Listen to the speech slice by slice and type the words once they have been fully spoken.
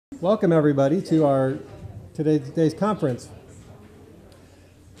Welcome everybody to our today's conference.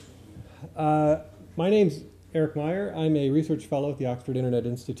 My name's Eric Meyer. I'm a research fellow at the Oxford Internet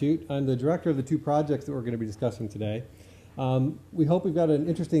Institute. I'm the director of the two projects that we're going to be discussing today. We hope we've got an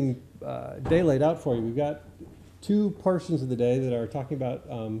interesting day laid out for you. We've got two portions of the day that are talking about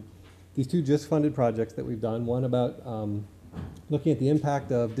these two JISC funded projects that we've done. One about looking at the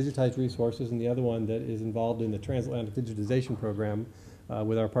impact of digitized resources, and the other one that is involved in the Transatlantic Digitization Programme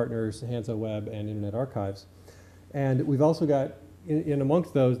with our partners Hansa Web and Internet Archives. And we've also got in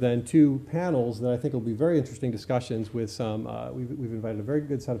amongst those then two panels that I think will be very interesting discussions with some, we've invited a very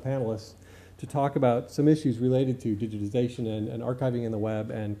good set of panelists to talk about some issues related to digitization and archiving in the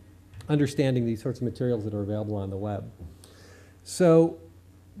web and understanding these sorts of materials that are available on the web. So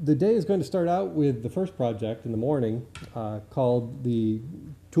the day is going to start out with the first project in the morning called the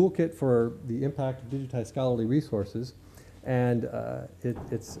Toolkit for the Impact of Digitized Scholarly Resources. And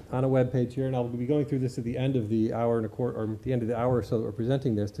it's on a web page here, and I'll be going through this at the end of the hour and a quarter, or at the end of the hour or so that we're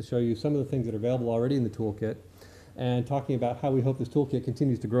presenting this, to show you some of the things that are available already in the toolkit, and talking about how we hope this toolkit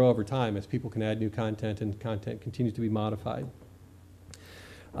continues to grow over time as people can add new content and content continues to be modified.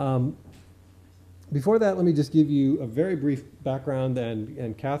 Before that, let me just give you a very brief background,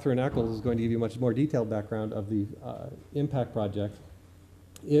 and Kathryn Eccles is going to give you a much more detailed background of the impact project.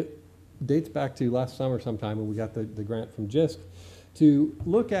 It dates back to last summer sometime when we got the grant from JISC to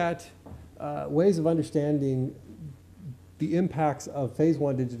look at ways of understanding the impacts of phase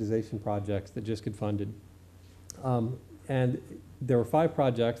one digitization projects that JISC had funded. And there were 5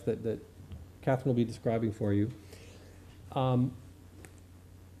 projects that Kathryn will be describing for you.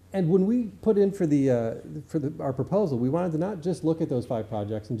 And when we put in for our proposal, we wanted to not just look at those 5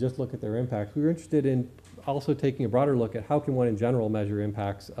 projects and just look at their impacts. We were interested in also taking a broader look at how can one in general measure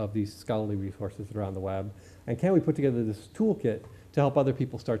impacts of these scholarly resources that are on the web, and can we put together this toolkit to help other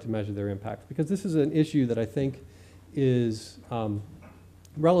people start to measure their impacts, because this is an issue that I think is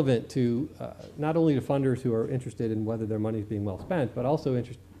relevant to not only to funders who are interested in whether their money is being well spent, but also of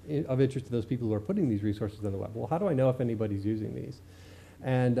interest to those people who are putting these resources on the web. Well, how do I know if anybody's using these?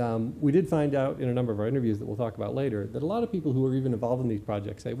 And we did find out in a number of our interviews that we'll talk about later that a lot of people who are even involved in these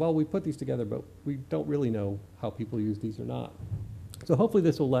projects say, well, we put these together, but we don't really know how people use these or not. So hopefully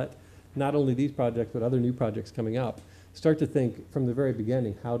this will let not only these projects, but other new projects coming up start to think from the very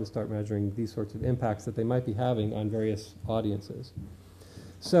beginning how to start measuring these sorts of impacts that they might be having on various audiences.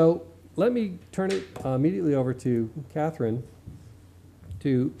 So let me turn it immediately over to Kathryn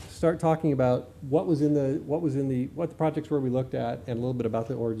to start talking about what the projects were we looked at, and a little bit about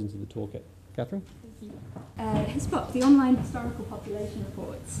the origins of the toolkit. Kathryn? Thank you. HISPOP, the online historical population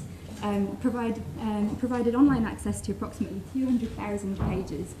reports, provided online access to approximately 200,000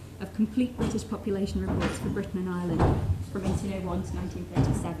 pages of complete British population reports for Britain and Ireland from 1801 to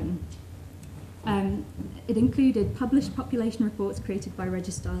 1937. It included published population reports created by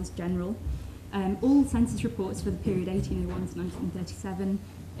registrars general, all census reports for the period 1801 to 1937.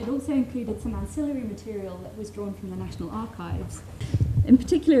 It also included some ancillary material that was drawn from the National Archives. In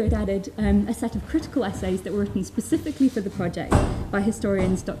particular, it added a set of critical essays that were written specifically for the project by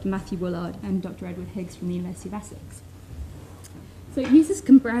historians Dr. Matthew Woolard and Dr. Edward Higgs from the University of Essex. So users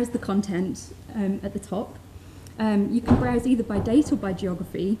can browse the content at the top. You can browse either by date or by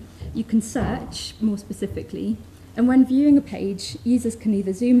geography. You can search more specifically. And when viewing a page, users can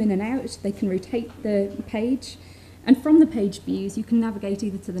either zoom in and out, they can rotate the page, and from the page views, you can navigate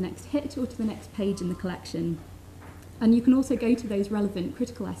either to the next hit or to the next page in the collection. And you can also go to those relevant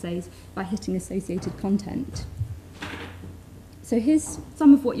critical essays by hitting associated content. So here's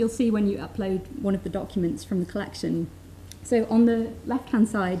some of what you'll see when you upload one of the documents from the collection. So on the left-hand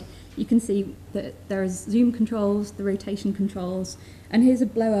side, you can see that there is zoom controls, the rotation controls, and here's a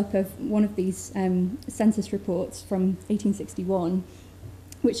blow-up of one of these census reports from 1861,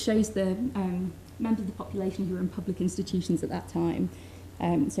 which shows the members of the population who were in public institutions at that time,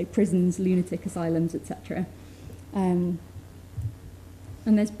 so prisons, lunatic asylums, etc. And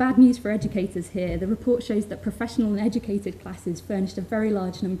there's bad news for educators here. The report shows that professional and educated classes furnished a very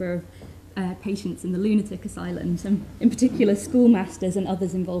large number of patients in the lunatic asylums, and in particular schoolmasters and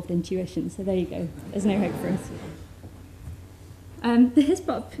others involved in tuition. So there you go, there's no hope for us. The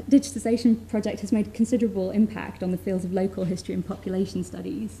HISPOP Digitisation Project has made a considerable impact on the fields of local history and population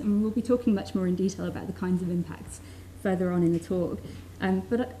studies, and we'll be talking much more in detail about the kinds of impacts further on in the talk.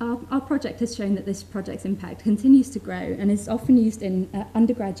 But our project has shown that this project's impact continues to grow and is often used in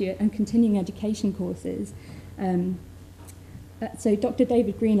undergraduate and continuing education courses. So Dr.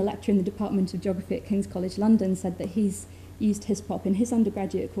 David Green, a lecturer in the Department of Geography at King's College London, said that he's used HISPOP in his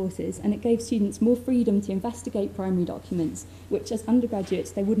undergraduate courses, and it gave students more freedom to investigate primary documents, which as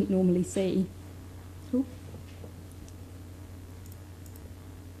undergraduates they wouldn't normally see. Cool.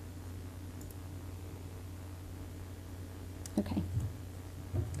 Okay.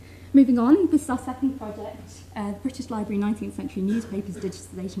 Moving on, this is our second project, the British Library 19th Century Newspapers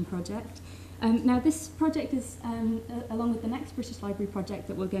Digitisation Project. Now this project is, along with the next British Library project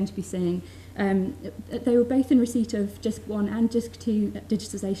that we're going to be seeing, they were both in receipt of JISC 1 and JISC 2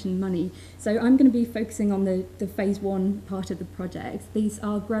 digitisation money. So I'm going to be focusing on the phase 1 part of the project. These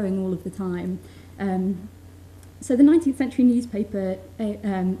are growing all of the time. So the 19th Century Newspaper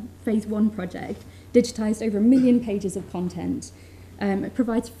phase 1 project digitised over 1 million pages of content. It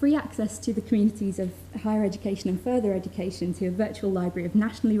provides free access to the communities of higher education and further education to a virtual library of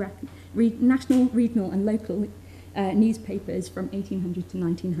national, regional and local newspapers from 1800 to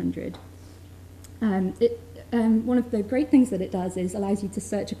 1900. One of the great things that it does is allows you to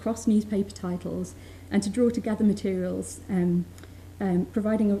search across newspaper titles and to draw together materials,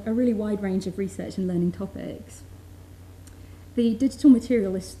 providing a really wide range of research and learning topics. The digital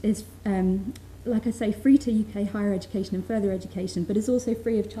material is like I say, free to UK higher education and further education, but is also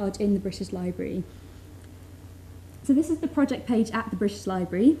free of charge in the British Library. So this is the project page at the British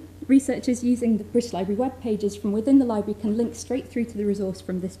Library. Researchers using the British Library web pages from within the library can link straight through to the resource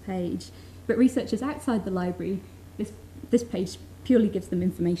from this page. But researchers outside the library, this page purely gives them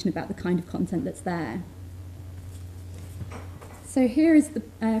information about the kind of content that's there. So here is the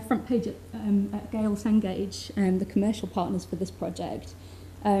front page at Gale Cengage, the commercial partners for this project.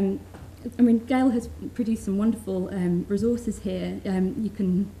 I mean, Gale has produced some wonderful resources here. You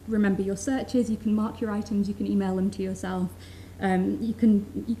can remember your searches, you can mark your items, you can email them to yourself.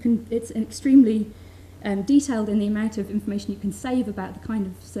 It's extremely detailed in the amount of information you can save about the kind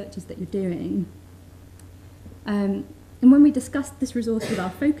of searches that you're doing. And when we discussed this resource with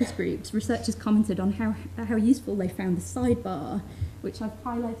our focus groups, researchers commented on how useful they found the sidebar, which I've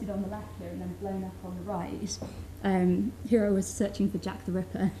highlighted on the left here and then blown up on the right. Here I was searching for Jack the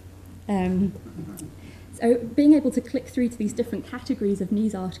Ripper. So being able to click through to these different categories of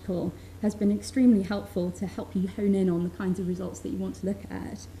news article has been extremely helpful to help you hone in on the kinds of results that you want to look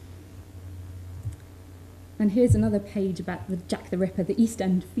at. And here's another page about the Jack the Ripper, the East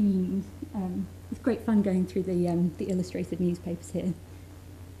End fiend. It's great fun going through the illustrated newspapers here.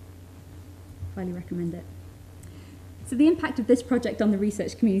 Highly recommend it. So the impact of this project on the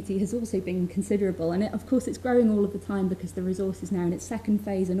research community has also been considerable, and of course it's growing all of the time because the resource is now in its second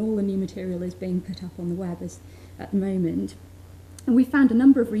phase and all the new material is being put up on the web at the moment. And we found a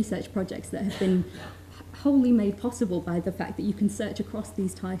number of research projects that have been wholly made possible by the fact that you can search across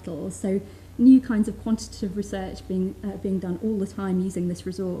these titles. So new kinds of quantitative research being done all the time using this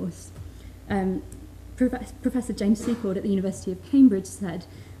resource. Professor James Secord at the University of Cambridge said,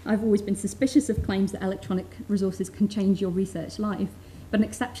 "I've always been suspicious of claims that electronic resources can change your research life, but an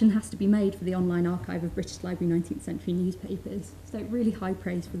exception has to be made for the online archive of British Library 19th Century Newspapers." So really high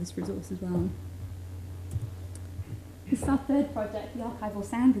praise for this resource as well. This is our third project, the archival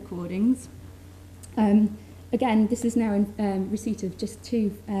sound recordings. Again, this is now in receipt of JISC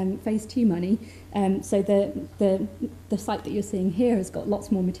 2 phase 2 money. So the site that you're seeing here has got lots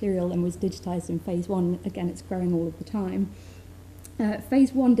more material and was digitised in phase 1. Again, it's growing all of the time.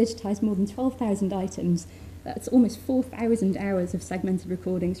 Phase 1 digitised more than 12,000 items. That's almost 4,000 hours of segmented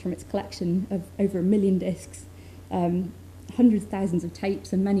recordings from its collection of over 1 million discs, hundreds of thousands of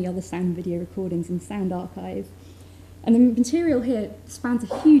tapes and many other sound and video recordings in Sound Archive. And the material here spans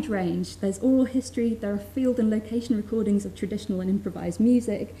a huge range. There's oral history, there are field and location recordings of traditional and improvised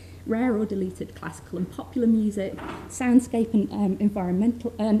music, rare or deleted classical and popular music, soundscape and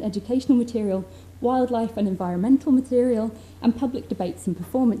environmental and educational material, wildlife and environmental material, and public debates and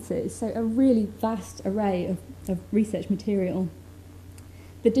performances. So a really vast array of research material.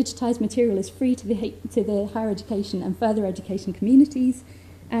 The digitised material is free to the higher education and further education communities,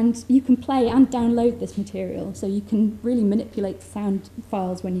 and you can play and download this material, so you can really manipulate the sound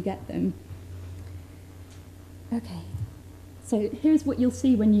files when you get them. Okay, so here's what you'll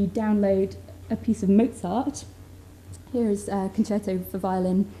see when you download a piece of Mozart. Here's Concerto for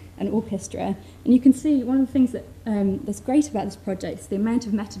Violin and Orchestra, and you can see one of the things that that's great about this project is the amount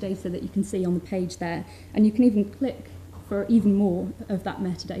of metadata that you can see on the page there, and you can even click for even more of that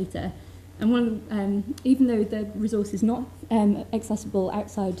metadata. And even though the resource is not accessible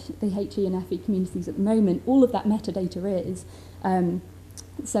outside the HE and FE communities at the moment, all of that metadata is.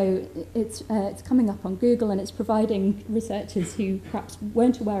 So it's coming up on Google, and it's providing researchers who perhaps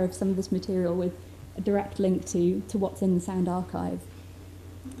weren't aware of some of this material with a direct link to what's in the Sound Archive.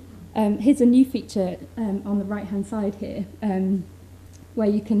 Here's a new feature on the right-hand side here, where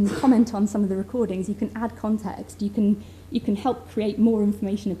you can comment on some of the recordings, you can add context, you can help create more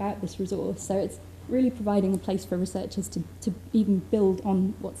information about this resource. So it's really providing a place for researchers to even build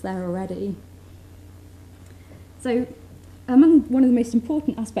on what's there already. So one of the most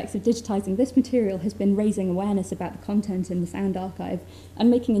important aspects of digitising this material has been raising awareness about the content in the Sound Archive and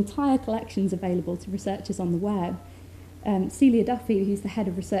making entire collections available to researchers on the web. Celia Duffy, who's the head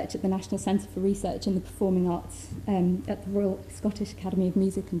of research at the National Centre for Research in the Performing Arts at the Royal Scottish Academy of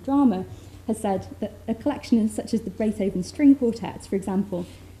Music and Drama, has said that a collection such as the Beethoven String Quartets, for example,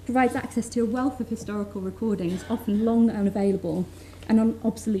 provides access to a wealth of historical recordings, often long unavailable, and on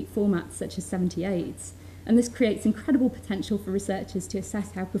obsolete formats such as 78s. And this creates incredible potential for researchers to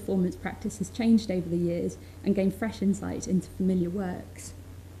assess how performance practice has changed over the years and gain fresh insight into familiar works.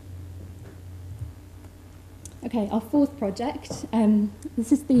 Okay, our fourth project.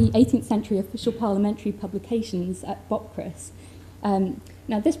 This is the 18th Century Official Parliamentary Publications at BOPCRIS.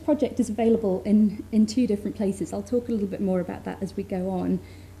 Now, this project is available in two different places. I'll talk a little bit more about that as we go on.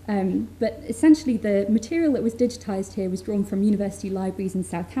 But essentially, the material that was digitised here was drawn from university libraries in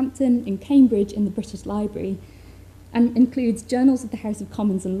Southampton, in Cambridge, in the British Library, and includes journals of the House of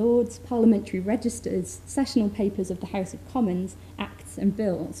Commons and Lords, parliamentary registers, sessional papers of the House of Commons, acts and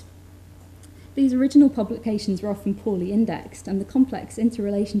bills. These original publications were often poorly indexed, and the complex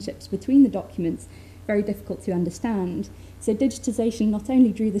interrelationships between the documents very difficult to understand. So digitisation not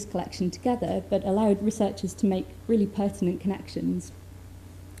only drew this collection together, but allowed researchers to make really pertinent connections.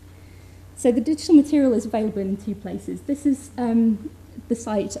 So the digital material is available in two places. This is the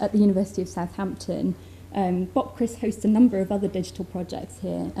site at the University of Southampton. BOPCRIS hosts a number of other digital projects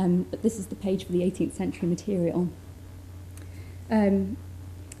here, but this is the page for the 18th century material.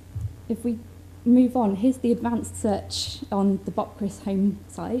 If we move on, here's the advanced search on the BOPCRIS home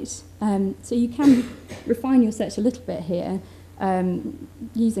site. So you can refine your search a little bit here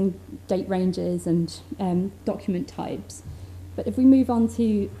using date ranges and document types. But if we move on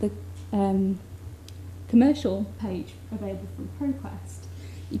to the commercial page available from ProQuest,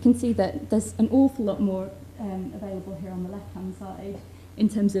 you can see that there's an awful lot more available here on the left-hand side in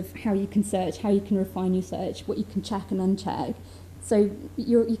terms of how you can search, how you can refine your search, what you can check and uncheck. So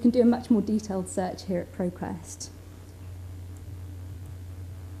you can do a much more detailed search here at ProQuest.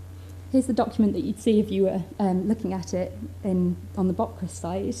 Here's the document that you'd see if you were looking at it on the BOPCRIS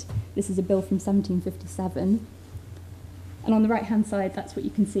site. This is a bill from 1757. And on the right-hand side, that's what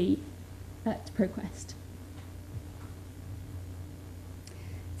you can see at ProQuest.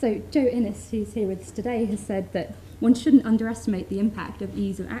 So Joe Innes, who's here with us today, has said that one shouldn't underestimate the impact of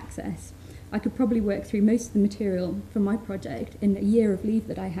ease of access. I could probably work through most of the material from my project in a year of leave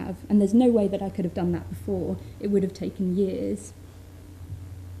that I have, and there's no way that I could have done that before. It would have taken years.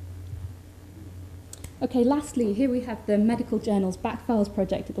 Okay, lastly, here we have the Medical Journals Backfiles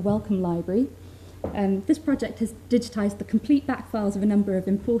project at the Wellcome Library. This project has digitised the complete backfiles of a number of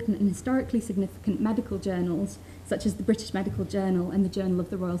important and historically significant medical journals, such as the British Medical Journal and the Journal of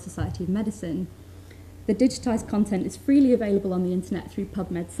the Royal Society of Medicine. The digitised content is freely available on the internet through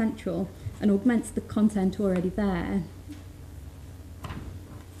PubMed Central and augments the content already there.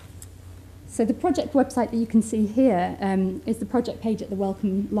 So the project website that you can see here is the project page at the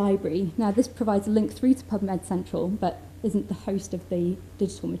Wellcome Library. Now, this provides a link through to PubMed Central, but isn't the host of the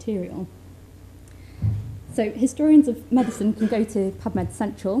digital material. So historians of medicine can go to PubMed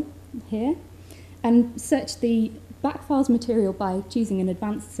Central here and search the backfiles material by choosing an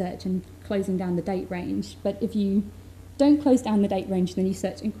advanced search and closing down the date range. But if you don't close down the date range, then you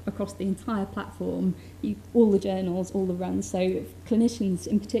search across the entire platform, all the journals, all the runs. So clinicians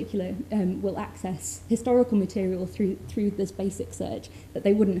in particular will access historical material through this basic search that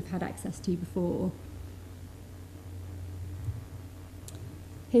they wouldn't have had access to before.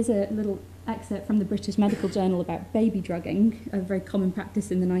 Here's a little excerpt from the British Medical Journal about baby drugging, a very common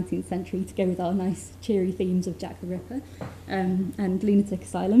practice in the 19th century to go with our nice cheery themes of Jack the Ripper and lunatic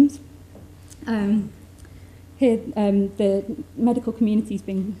asylums. Here, the medical community's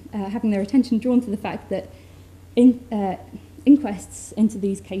been having their attention drawn to the fact that inquests into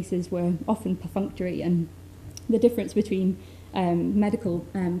these cases were often perfunctory, and the difference between medical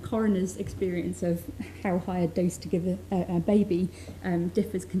coroners' experience of how high a dose to give a baby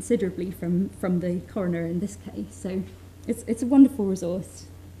differs considerably from the coroner in this case. So it's a wonderful resource.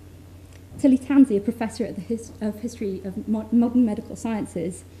 Tilly Tansey, a professor at the History of Modern Medical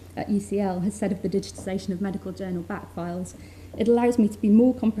Sciences at UCL, has said of the digitisation of medical journal backfiles, "It allows me to be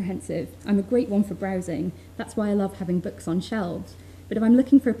more comprehensive. I'm a great one for browsing. That's why I love having books on shelves. But if I'm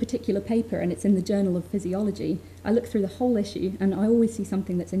looking for a particular paper and it's in the Journal of Physiology, I look through the whole issue and I always see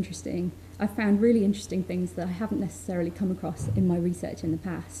something that's interesting. I've found really interesting things that I haven't necessarily come across in my research in the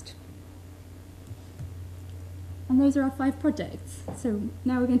past. And those are our 5 projects. So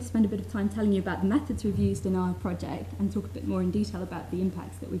now we're going to spend a bit of time telling you about the methods we've used in our project and talk a bit more in detail about the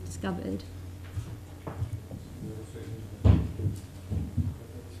impacts that we've discovered.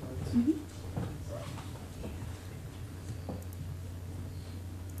 Mm-hmm.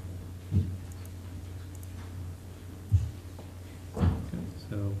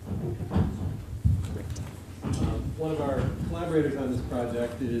 One of our collaborators on this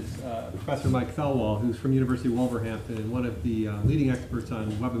project is Professor Mike Thelwall, who's from University of Wolverhampton and one of the leading experts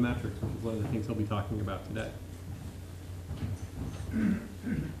on webometrics, which is one of the things he'll be talking about today.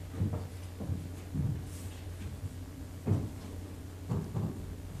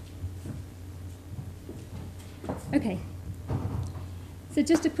 Okay. So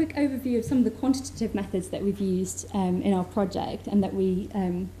just a quick overview of some of the quantitative methods that we've used in our project and that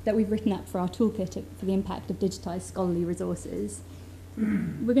we've written up for our toolkit for the impact of digitised scholarly resources.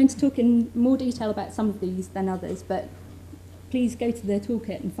 We're going to talk in more detail about some of these than others, but please go to the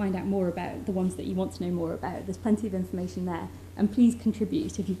toolkit and find out more about the ones that you want to know more about. There's plenty of information there, and please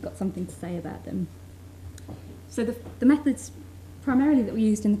contribute if you've got something to say about them. So the methods primarily that we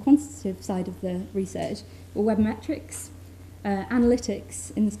used in the quantitative side of the research were webmetrics,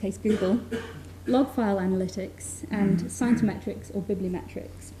 analytics, in this case Google, log file analytics, and scientometrics or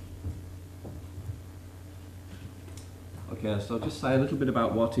bibliometrics. Okay, so I'll just say a little bit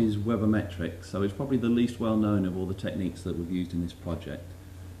about what is webometrics. So it's probably the least well known of all the techniques that we've used in this project.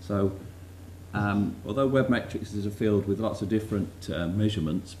 So although webmetrics is a field with lots of different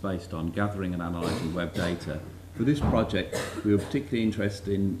measurements based on gathering and analysing web data, for this project we were particularly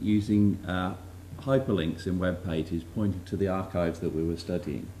interested in using hyperlinks in web pages pointing to the archives that we were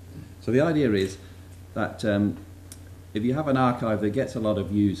studying. So the idea is that if you have an archive that gets a lot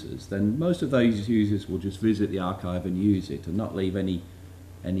of users, then most of those users will just visit the archive and use it and not leave any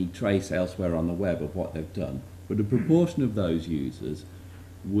trace elsewhere on the web of what they've done. But a proportion of those users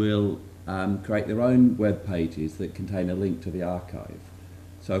will create their own web pages that contain a link to the archive.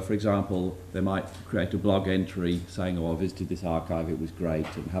 So for example, they might create a blog entry saying, oh, I visited this archive, it was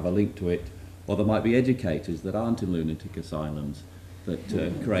great, and have a link to it. Or there might be educators that aren't in lunatic asylums that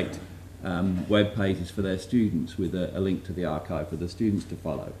create web pages for their students with a link to the archive for the students to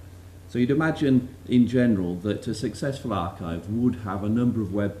follow. So you'd imagine in general that a successful archive would have a number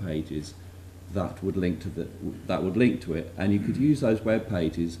of web pages that would link to it, and you could use those web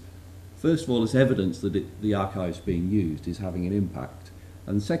pages first of all as evidence that the archive's being used, is having an impact,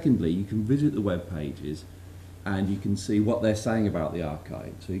 and secondly you can visit the web pages and you can see what they're saying about the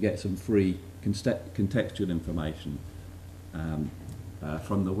archive, so you get some free contextual information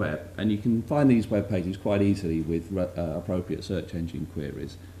from the web, and you can find these web pages quite easily with appropriate search engine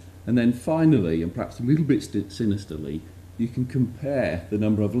queries. And then finally, and perhaps a little bit sinisterly, you can compare the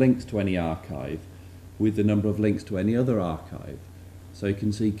number of links to any archive with the number of links to any other archive. So you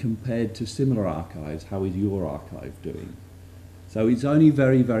can see, compared to similar archives, how is your archive doing? So it's only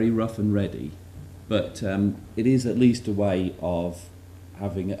very, very rough and ready, but it is at least a way of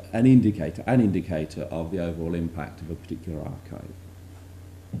having an indicator of the overall impact of a particular archive.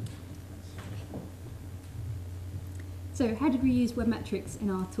 So how did we use webmetrics in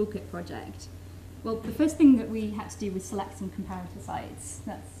our toolkit project? Well, the first thing that we had to do was select some comparator sites.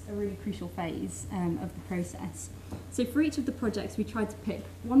 That's a really crucial phase of the process. So for each of the projects, we tried to pick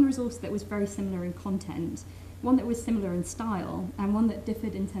one resource that was very similar in content, one that was similar in style, and one that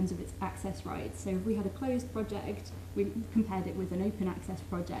differed in terms of its access rights. So if we had a closed project, we compared it with an open access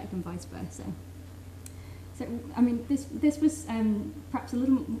project and vice versa. So, I mean, this was perhaps a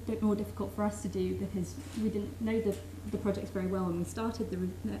little bit more difficult for us to do because we didn't know the projects very well when we started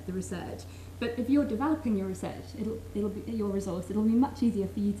the research. But if you're developing your research, it'll be your resource. It'll be much easier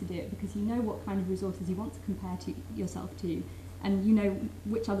for you to do it because you know what kind of resources you want to compare to yourself to, and you know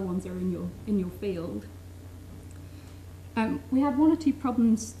which other ones are in your field. We had one or two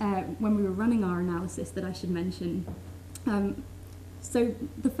problems when we were running our analysis that I should mention. So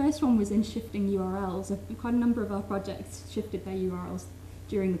the first one was in shifting URLs. Quite a number of our projects shifted their URLs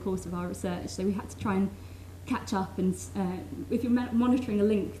during the course of our research, so we had to try and catch up. And if you're monitoring a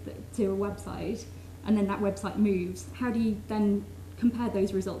link to a website and then that website moves, how do you then compare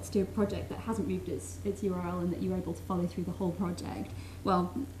those results to a project that hasn't moved its URL and that you're able to follow through the whole project?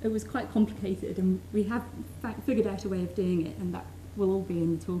 Well, it was quite complicated, and we have figured out a way of doing it, and that will all be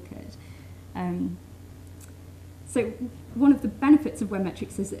in the toolkit. So one of the benefits of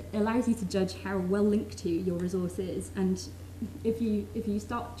webmetrics is it allows you to judge how well linked to your resource is, and if you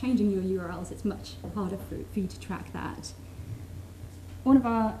start changing your URLs, it's much harder for you to track that. One of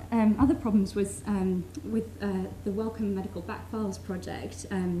our other problems was with the Welcome Medical Backfiles project,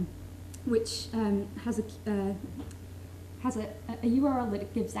 which has a URL that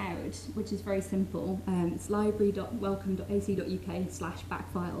it gives out, which is very simple. It's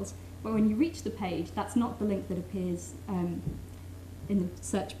library.welcome.ac.uk/backfiles. But when you reach the page, that's not the link that appears in the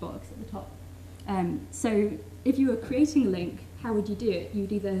search box at the top. So if you were creating a link, how would you do it?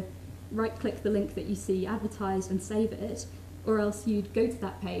 You'd either right-click the link that you see advertised and save it, or else you'd go to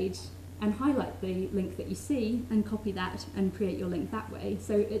that page and highlight the link that you see and copy that and create your link that way.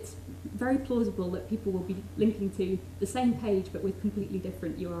 So it's very plausible that people will be linking to the same page but with completely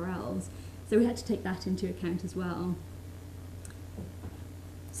different URLs. So we had to take that into account as well.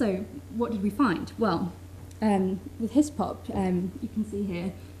 So what did we find? Well, with HISPOP, you can see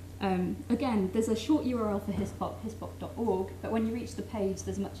here, again, there's a short URL for HISPOP, hispop.org, but when you reach the page,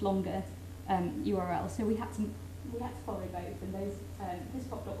 there's a much longer URL. So we had to follow both, and those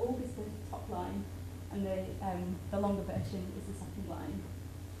hispop.org is the top line, and the longer version is the second line.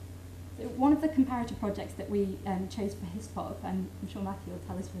 So one of the comparator projects that we chose for HISPOP, and I'm sure Matthew will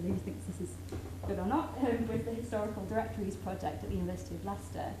tell us whether he thinks this is good or not, was the Historical Directories project at the University of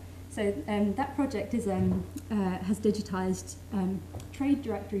Leicester. So that project is, has digitised trade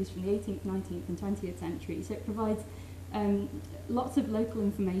directories from the 18th, 19th and 20th century. So it provides lots of local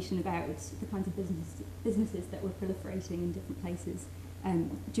information about the kinds of businesses that were proliferating in different places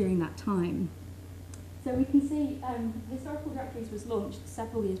during that time. So we can see Historical Directories was launched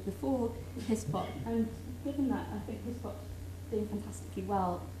several years before HISPOP, and given that, I think HISPOP's doing fantastically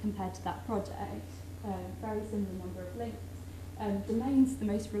well compared to that project. Very similar number of links. Domain's the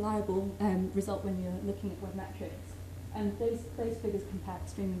most reliable result when you're looking at web metrics, and those figures compare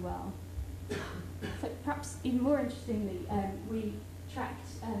extremely well. So perhaps even more interestingly, we tracked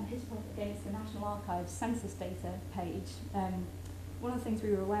HISPOP against the National Archives census data page. One of the things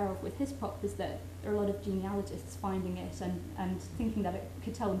we were aware of with HISPOP is that there are a lot of genealogists finding it and thinking that it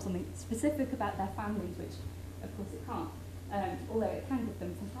could tell them something specific about their families, which of course it can't. Although it can give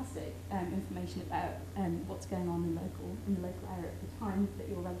them fantastic information about what's going on in the local area at the time that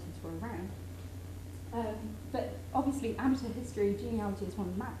your relatives were around. But obviously, amateur history, genealogy is one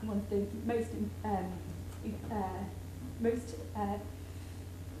of the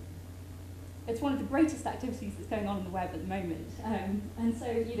it's one of the greatest activities that's going on in the web at the moment. And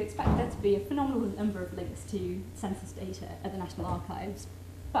so you'd expect there to be a phenomenal number of links to census data at the National Archives.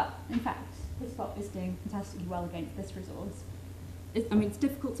 But in fact, HISPOP is doing fantastically well against this resource. It's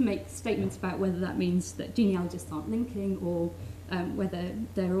difficult to make statements about whether that means that genealogists aren't linking, or whether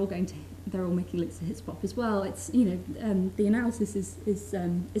they're all making links to HISPOP as well. It's the analysis is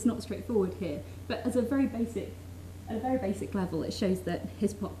not straightforward here, but at a very basic level, it shows that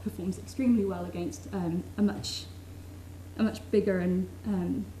HISPOP performs extremely well against a much bigger and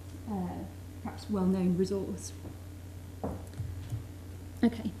perhaps well-known resource.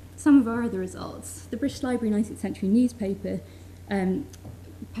 Okay, some of our other results. The British Library 19th Century Newspaper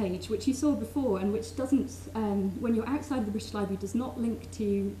page, which you saw before, and which doesn't, when you're outside the British Library, does not link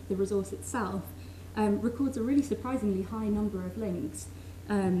to the resource itself, records a really surprisingly high number of links.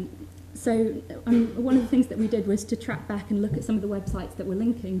 So one of the things that we did was to track back and look at some of the websites that were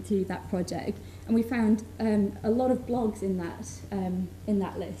linking to that project, and we found a lot of blogs in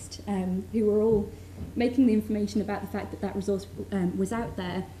that list who were all making the information about the fact that that resource was out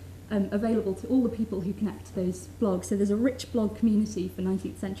there available to all the people who connect to those blogs. So there's a rich blog community for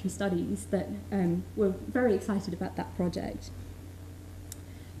 19th century studies that were very excited about that project.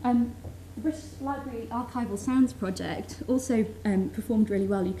 The British Library Archival Sounds project also performed really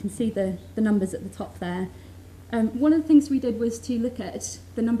well. You can see the numbers at the top there. One of the things we did was to look at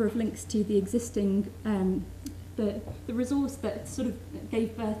the number of links to the existing, the resource that sort of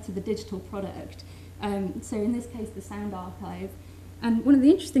gave birth to the digital product. So in this case, the Sound Archive. And one of the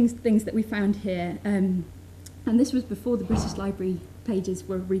interesting things that we found here, and this was before the British Library pages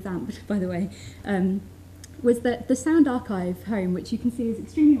were revamped, by the way, was that the Sound Archive home, which you can see is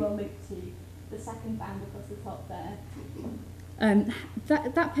extremely well linked to the second band across the top there,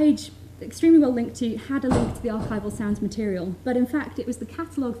 that page, extremely well linked to, had a link to the archival sounds material, but in fact it was the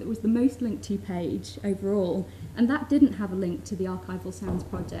catalogue that was the most linked to page overall, and that didn't have a link to the archival sounds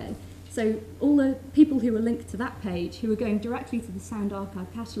project. So all the people who were linked to that page, who were going directly to the Sound Archive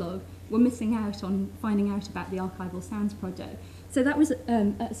catalogue, were missing out on finding out about the archival sounds project. So that was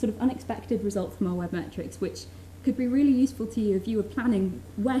a sort of unexpected result from our web metrics, which could be really useful to you if you were planning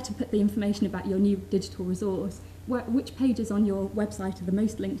where to put the information about your new digital resource, which pages on your website are the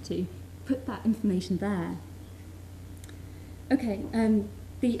most linked to. Put that information there. Okay,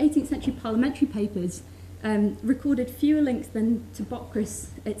 the 18th century parliamentary papers recorded fewer links than to Bockris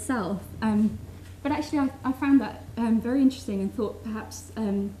itself, but actually I found that very interesting and thought perhaps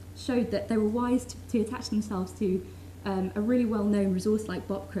showed that they were wise to attach themselves to a really well-known resource like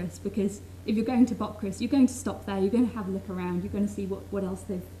Bockris, because if you're going to Bockris, you're going to stop there, you're going to have a look around, you're going to see what else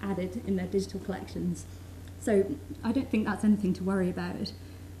they've added in their digital collections. So I don't think that's anything to worry about.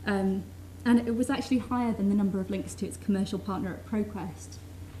 And it was actually higher than the number of links to its commercial partner at ProQuest,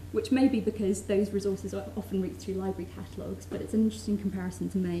 which may be because those resources are often reached through library catalogues, but it's an interesting comparison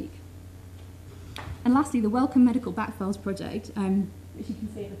to make. And lastly, the Wellcome Medical Backfiles project, which you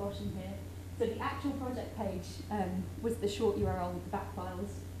can see at the bottom here. So the actual project page was the short URL with the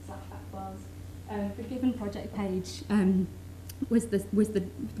backfiles/backfiles. The given project page was the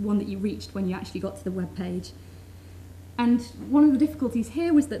one that you reached when you actually got to the web page. And one of the difficulties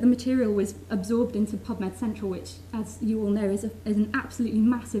here was that the material was absorbed into PubMed Central, which, as you all know, is an absolutely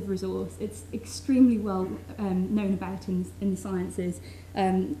massive resource. It's extremely well known about in the sciences.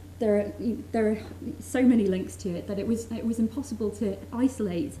 There are so many links to it that it was impossible to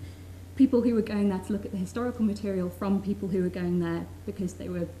isolate people who were going there to look at the historical material from people who were going there because they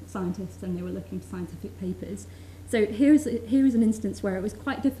were scientists and they were looking for scientific papers. So here is an instance where it was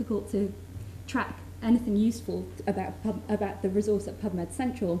quite difficult to track anything useful about the resource at PubMed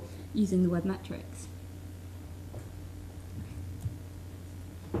Central using the web metrics.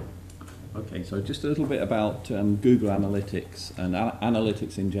 Okay, so just a little bit about Google Analytics and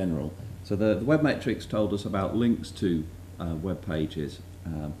analytics in general. So the web metrics told us about links to web pages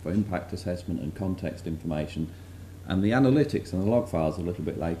for impact assessment and context information, and the analytics and the log files a little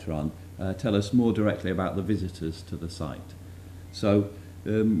bit later on tell us more directly about the visitors to the site. So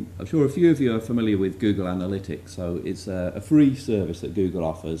I'm sure a few of you are familiar with Google Analytics. So it's a free service that Google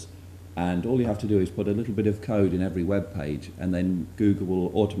offers, and all you have to do is put a little bit of code in every web page, and then Google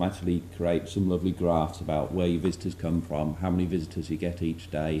will automatically create some lovely graphs about where your visitors come from, how many visitors you get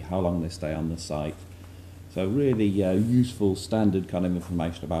each day, how long they stay on the site. So really useful standard kind of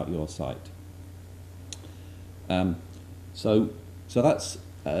information about your site. So that's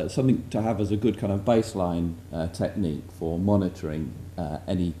something to have as a good kind of baseline technique for monitoring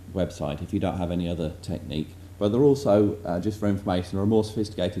any website if you don't have any other technique. But there are also, just for information, there are more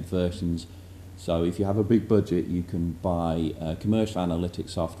sophisticated versions. So if you have a big budget, you can buy commercial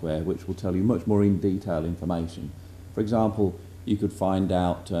analytics software which will tell you much more in detail information. For example, you could find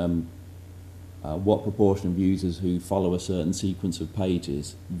out what proportion of users who follow a certain sequence of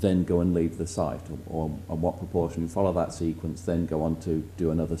pages then go and leave the site, or what proportion who follow that sequence then go on to do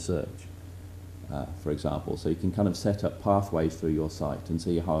another search, for example. So you can kind of set up pathways through your site and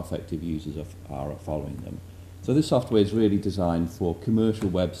see how effective users are at following them. So this software is really designed for commercial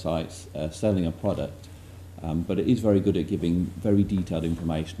websites selling a product, but it is very good at giving very detailed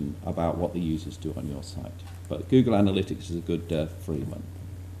information about what the users do on your site. But Google Analytics is a good free one.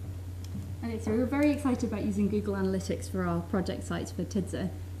 Okay, so we were very excited about using Google Analytics for our project sites for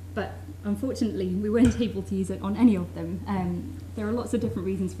TIDSA, but unfortunately we weren't able to use it on any of them. There are lots of different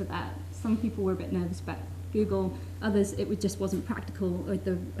reasons for that. Some people were a bit nervous about Google, others it just wasn't practical with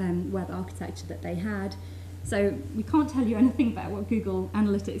the web architecture that they had. So we can't tell you anything about what Google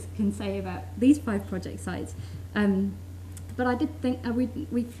Analytics can say about these 5 project sites, but I did think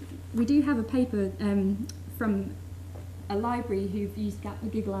we do have a paper from a library who've used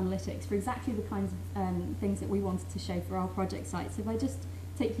Google Analytics for exactly the kinds of things that we wanted to show for our project sites. So if I just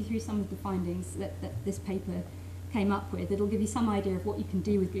take you through some of the findings that this paper came up with, it'll give you some idea of what you can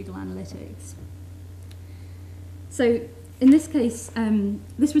do with Google Analytics. So in this case,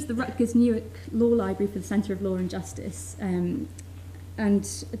 this was the Rutgers Newark Law Library for the Centre of Law and Justice, and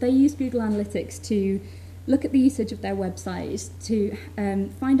they used Google Analytics to look at the usage of their websites, to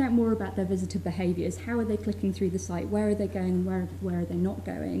find out more about their visitor behaviours. How are they clicking through the site? Where are they going? Where are they not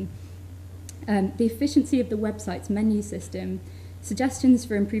going? The efficiency of the website's menu system, suggestions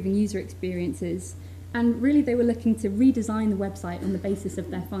for improving user experiences, and really they were looking to redesign the website on the basis of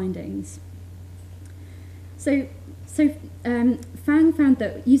their findings. So Fang found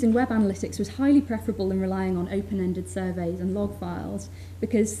that using web analytics was highly preferable than relying on open-ended surveys and log files,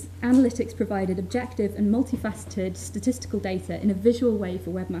 because analytics provided objective and multifaceted statistical data in a visual way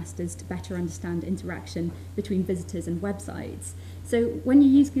for webmasters to better understand interaction between visitors and websites. So when you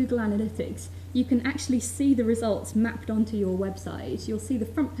use Google Analytics, you can actually see the results mapped onto your website. You'll see the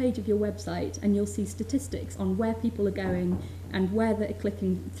front page of your website and you'll see statistics on where people are going and where they're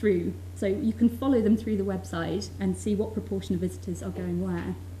clicking through. So you can follow them through the website and see what proportion of visitors are going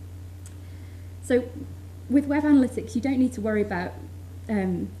where. So with web analytics, you don't need to worry about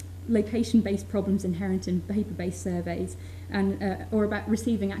location-based problems inherent in paper-based surveys. and or about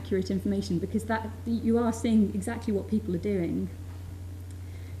receiving accurate information, because that you are seeing exactly what people are doing.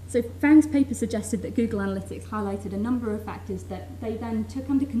 So Fang's paper suggested that Google Analytics highlighted a number of factors that they then took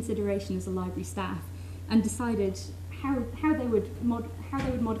under consideration as a library staff and decided how they would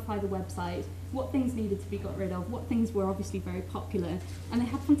modify the website, what things needed to be got rid of, what things were obviously very popular, and they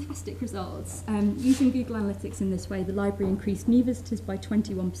had fantastic results. Using Google Analytics in this way, the library increased new visitors by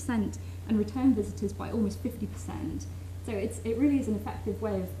 21% and return visitors by almost 50%. So it really is an effective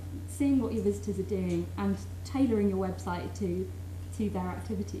way of seeing what your visitors are doing and tailoring your website to their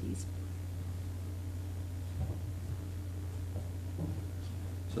activities.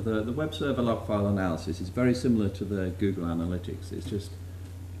 So the web server log file analysis is very similar to the Google Analytics. It's just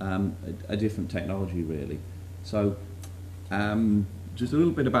a different technology, really. So just a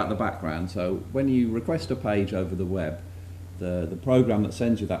little bit about the background. So when you request a page over the web, the program that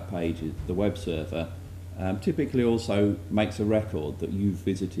sends you that page, is the web server, typically also makes a record that you've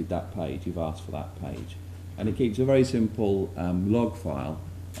visited that page, you've asked for that page. And it keeps a very simple log file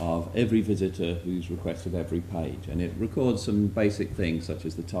of every visitor who's requested every page. And it records some basic things such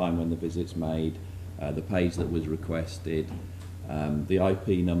as the time when the visit's made, the page that was requested, the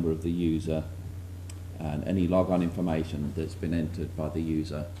IP number of the user, and any logon information that's been entered by the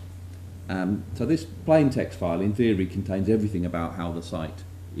user. So this plain text file in theory contains everything about how the site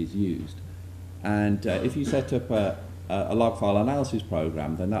is used. And if you set up a log file analysis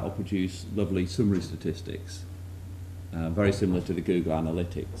program, then that will produce lovely summary statistics, very similar to the Google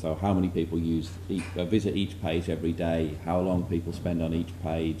Analytics. So how many people visit each page every day, how long people spend on each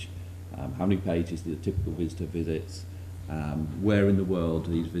page, how many pages the typical visitor visits, where in the world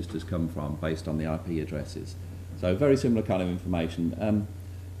these visitors come from based on the IP addresses. So very similar kind of information.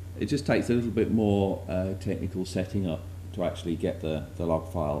 It just takes a little bit more technical setting up to actually get the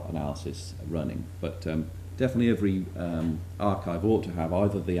log file analysis running. But definitely every archive ought to have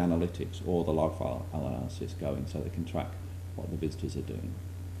either the analytics or the log file analysis going so they can track what the visitors are doing.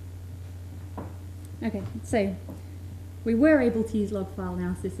 Okay, so we were able to use log file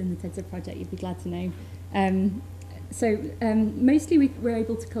analysis in the TIDSA project, you'd be glad to know. Mostly we were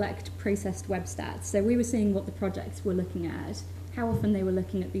able to collect processed web stats. So we were seeing what the projects were looking at, how often they were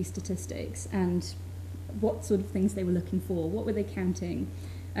looking at these statistics, and what sort of things they were looking for, what were they counting.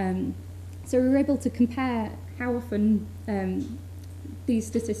 So we were able to compare how often these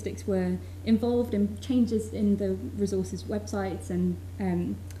statistics were involved in changes in the resources websites and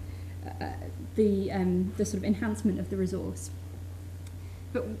the sort of enhancement of the resource.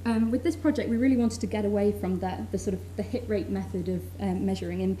 But with this project, we really wanted to get away from the sort of the hit rate method of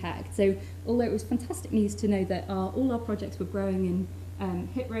measuring impact. So although it was fantastic news to know that all our projects were growing in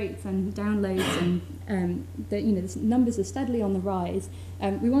hit rates and downloads, and the numbers are steadily on the rise,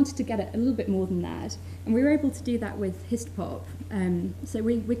 we wanted to get it a little bit more than that, and we were able to do that with HistPop. So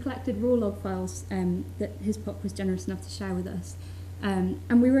we collected raw log files that HistPop was generous enough to share with us,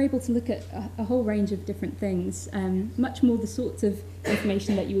 and we were able to look at a whole range of different things, much more the sorts of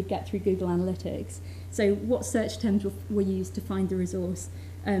information that you would get through Google Analytics. So what search terms were used to find the resource,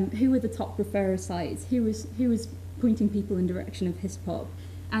 who were the top referrer sites, who was pointing people in direction of HistPop,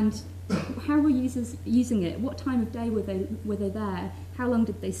 and how were users using it, what time of day were they there, how long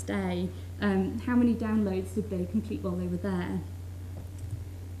did they stay, how many downloads did they complete while they were there.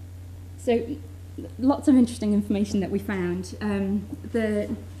 So lots of interesting information that we found. The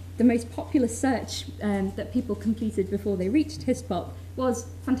most popular search that people completed before they reached HistPop was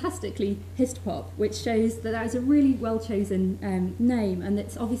fantastically HistPop, which shows that that was a really well chosen name, and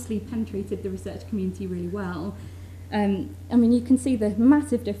it's obviously penetrated the research community really well. I mean, you can see the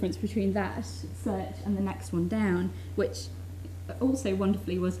massive difference between that search and the next one down, which also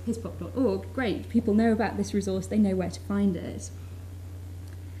wonderfully was hispop.org. Great, people know about this resource, they know where to find it.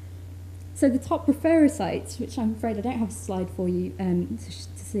 So the top referrer sites, which I'm afraid I don't have a slide for you to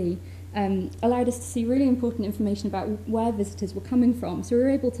see, allowed us to see really important information about where visitors were coming from. So we were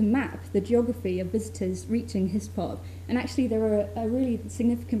able to map the geography of visitors reaching HistPop, and actually there were a really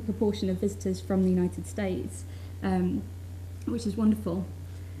significant proportion of visitors from the United States, which is wonderful.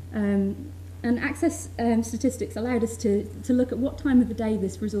 And access statistics allowed us to look at what time of the day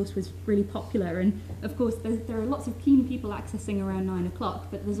this resource was really popular. And of course, there are lots of keen people accessing around 9 o'clock,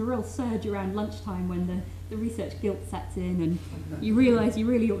 but there's a real surge around lunchtime when the research guilt sets in and you realise you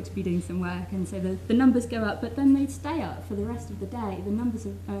really ought to be doing some work. And so the numbers go up, but then they stay up for the rest of the day. The numbers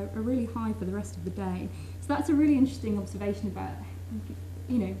are really high for the rest of the day. So that's a really interesting observation about,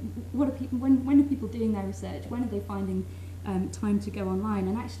 what are people, when are people doing their research? When are they finding time to go online?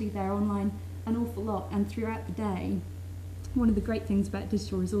 And actually they're online an awful lot and throughout the day. One of the great things about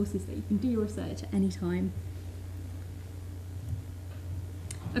digital resources is that you can do your research at any time.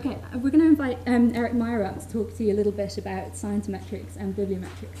 Okay, we're going to invite Eric Meyer up to talk to you a little bit about scientometrics and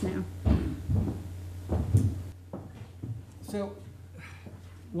bibliometrics now. So,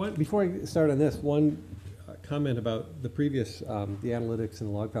 before I start on this, one comment about the previous, the analytics and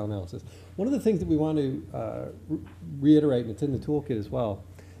the log file analysis. One of the things that we want to reiterate, and it's in the toolkit as well,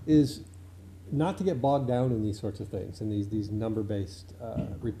 is not to get bogged down in these sorts of things, in these number-based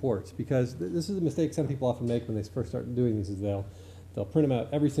reports, because this is a mistake some people often make when they first start doing these, is they'll print them out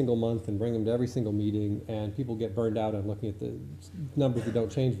every single month and bring them to every single meeting, and people get burned out on looking at the numbers that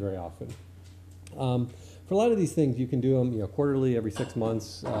don't change very often. For a lot of these things, you can do them, quarterly, every 6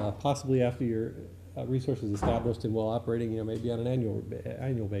 months, possibly after your resource is established and well operating, maybe on an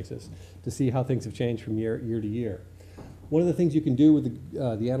annual basis, to see how things have changed from year to year. One of the things you can do with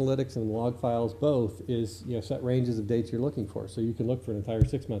the analytics and the log files both is set ranges of dates you're looking for. So you can look for an entire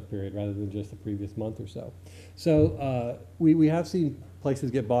 6-month period rather than just the previous month or so. So we have seen places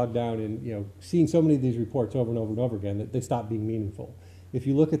get bogged down in seeing so many of these reports over and over and over again that they stop being meaningful. If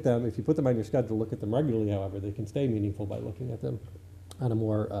you look at them, if you put them on your schedule, look at them regularly, however, they can stay meaningful by looking at them on a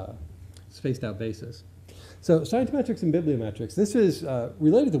more spaced out basis. So scientometrics and bibliometrics, this is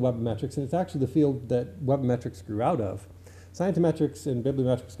related to webometrics, and it's actually the field that webometrics grew out of. Scientometrics and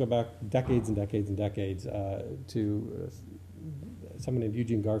bibliometrics go back decades and decades and decades to someone named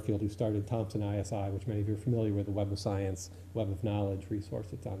Eugene Garfield, who started Thomson ISI, which many of you are familiar with, the Web of Science, Web of Knowledge resource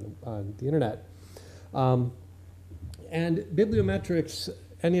that's on the internet. And bibliometrics,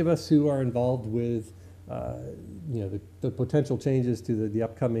 any of us who are involved with the potential changes to the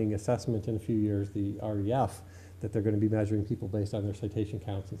upcoming assessment in a few years, the REF, that they're going to be measuring people based on their citation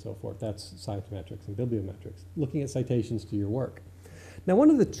counts and so forth. That's scientometrics and bibliometrics, looking at citations to your work. Now,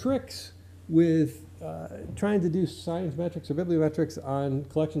 one of the tricks with trying to do scientometrics or bibliometrics on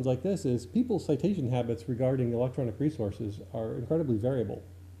collections like this is people's citation habits regarding electronic resources are incredibly variable.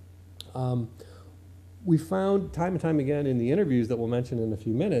 We found time and time again in the interviews that we'll mention in a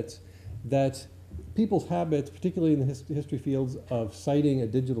few minutes that people's habits, particularly in the history fields, of citing a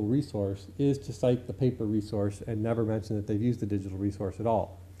digital resource is to cite the paper resource and never mention that they've used the digital resource at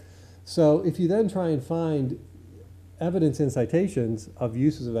all. So if you then try and find evidence in citations of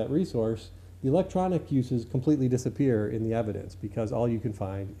uses of that resource, the electronic uses completely disappear in the evidence because all you can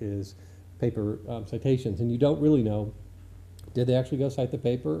find is paper citations, and you don't really know, did they actually go cite the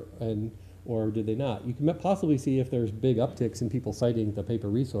paper or did they not? You can possibly see if there's big upticks in people citing the paper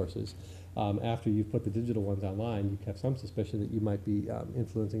resources. After you've put the digital ones online, you have some suspicion that you might be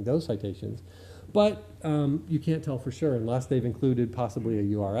influencing those citations. But you can't tell for sure unless they've included possibly a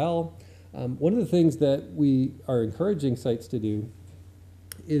URL. One of the things that we are encouraging sites to do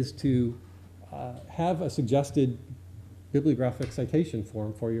is to have a suggested bibliographic citation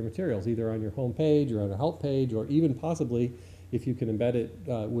form for your materials, either on your home page or on a help page, or even possibly, if you can embed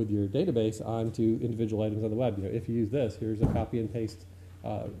it with your database onto individual items on the web. If you use this, here's a copy and paste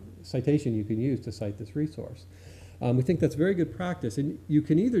citation you can use to cite this resource. We think that's very good practice, and you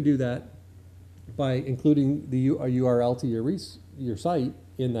can either do that by including a URL to your site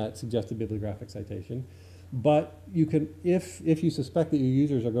in that suggested bibliographic citation, but you can, if you suspect that your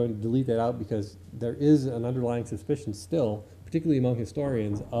users are going to delete that out because there is an underlying suspicion still, particularly among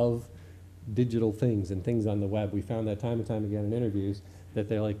historians, of digital things and things on the web. We found that time and time again in interviews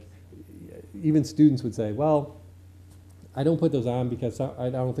that even students would say, well, I don't put those on because I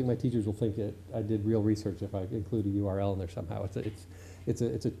don't think my teachers will think I did real research if I include a URL in there somehow. It's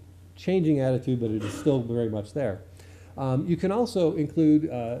a changing attitude, but it is still very much there. You can also include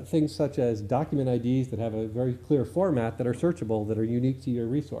things such as document IDs that have a very clear format that are searchable, that are unique to your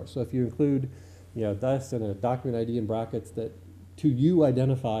resource. So if you include this and a document ID in brackets that to you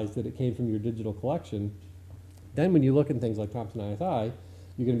identifies that it came from your digital collection, then when you look in things like Thomson ISI,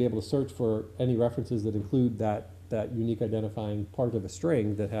 you're going to be able to search for any references that include that unique identifying part of a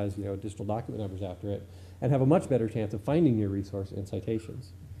string that has digital document numbers after it, and have a much better chance of finding your resource in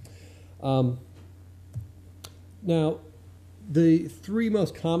citations. Now, the three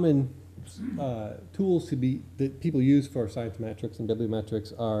most common tools that people use for scientometrics and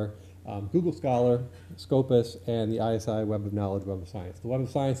bibliometrics are Google Scholar, Scopus, and the ISI Web of Knowledge, Web of Science. The Web of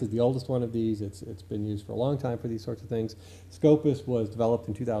Science is the oldest one of these. It's been used for a long time for these sorts of things. Scopus was developed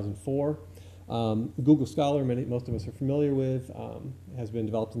in 2004. Google Scholar, most of us are familiar with, has been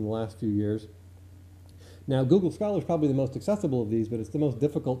developed in the last few years. Now, Google Scholar is probably the most accessible of these, but it's the most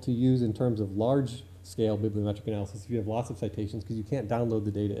difficult to use in terms of large-scale bibliometric analysis if you have lots of citations, because you can't download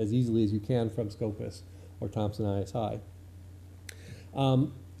the data as easily as you can from Scopus or Thomson ISI.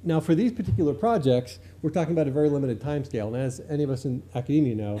 Now, for these particular projects, we're talking about a very limited time scale. And as any of us in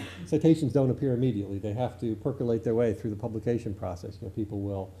academia know, citations don't appear immediately. They have to percolate their way through the publication process. You know, people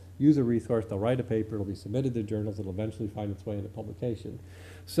will use a resource, they'll write a paper, it'll be submitted to journals, it'll eventually find its way into publication.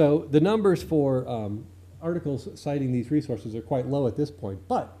 So the numbers for articles citing these resources are quite low at this point.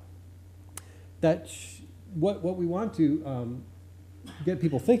 But what we want to get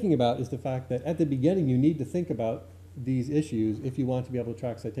people thinking about is the fact that at the beginning you need to think about these issues if you want to be able to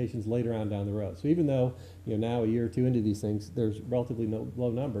track citations later on down the road. So even though, you know, now a year or two into these things, there's relatively low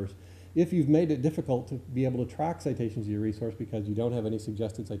numbers, if you've made it difficult to be able to track citations of your resource because you don't have any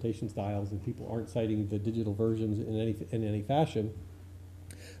suggested citation styles and people aren't citing the digital versions in any fashion,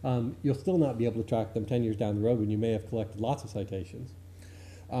 you'll still not be able to track them 10 years down the road when you may have collected lots of citations.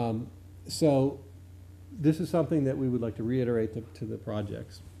 So this is something that we would like to reiterate to the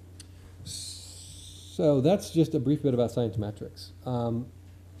projects. So that's just a brief bit about scientometrics. Now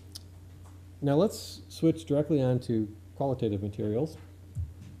let's switch directly on to qualitative materials.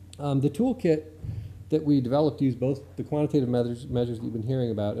 The toolkit that we developed used both the quantitative measures that you've been hearing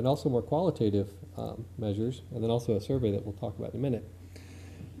about and also more qualitative measures, and then also a survey that we'll talk about in a minute.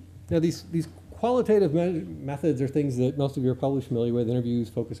 Now these qualitative methods are things that most of you are probably familiar with: interviews,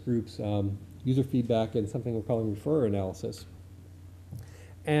 focus groups, user feedback, and something we're calling referrer analysis.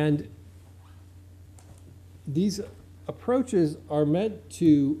 And these approaches are meant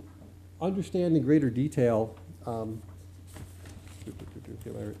to understand in greater detail, get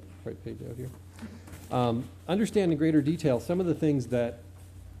my right page out here, understand in greater detail some of the things that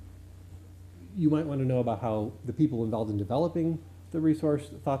you might want to know about how the people involved in developing the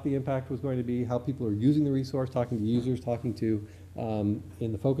resource thought the impact was going to be, how people are using the resource, talking to users, talking to,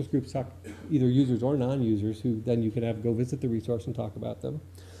 in the focus groups, either users or non-users, who then you can have go visit the resource and talk about them.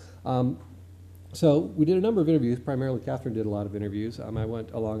 So we did a number of interviews. Primarily, Kathryn did a lot of interviews. I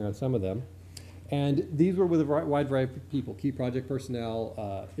went along on some of them. And these were with a wide variety of people: key project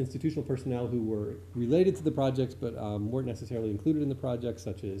personnel, institutional personnel who were related to the projects but weren't necessarily included in the projects,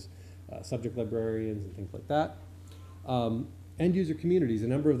 such as subject librarians and things like that. End user communities. A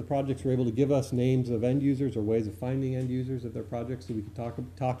number of the projects were able to give us names of end users or ways of finding end users of their projects, so we could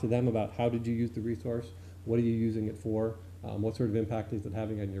talk to them about how did you use the resource, what are you using it for, what sort of impact is it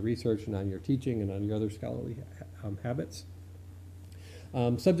having on your research and on your teaching and on your other scholarly habits.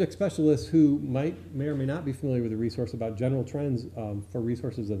 Subject specialists who may or may not be familiar with the resource about general trends for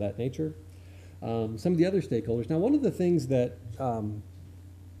resources of that nature. Some of the other stakeholders. Now, one of the things that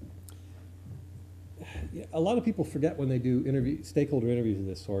a lot of people forget when they do stakeholder interviews of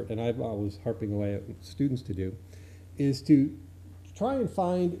this sort, and I've always harping away at students to do, is to try and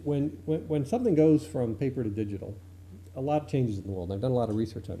find when something goes from paper to digital, a lot changes in the world. I've done a lot of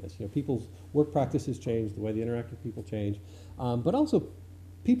research on this. You know, people's work practices change, the way they interact with people change, but also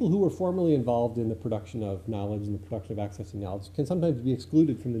people who were formerly involved in the production of knowledge and the production of accessing knowledge can sometimes be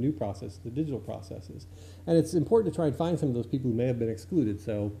excluded from the new process, the digital processes. And it's important to try and find some of those people who may have been excluded.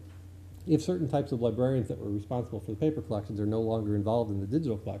 So if certain types of librarians that were responsible for the paper collections are no longer involved in the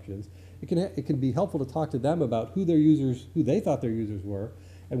digital collections, it can be helpful to talk to them about who their users, who they thought their users were,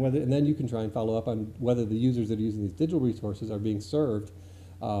 and then you can try and follow up on whether the users that are using these digital resources are being served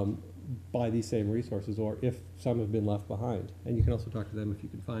by these same resources, or if some have been left behind. And you can also talk to them if you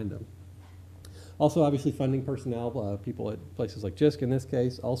can find them. Also, obviously, funding personnel, people at places like JISC in this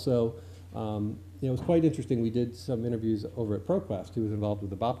case. Also, it was quite interesting. We did some interviews over at ProQuest, who was involved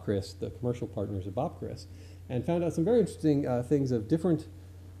with the BOPCRIS, the commercial partners of BOPCRIS, and found out some very interesting things of different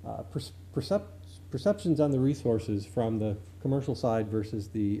perceptions on the resources from the commercial side versus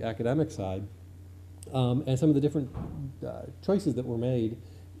the academic side, and some of the different choices that were made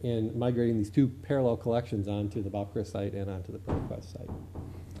in migrating these two parallel collections onto the BOPCRIS site and onto the ProQuest site.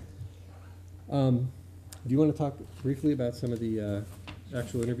 Do you want to talk briefly about some of the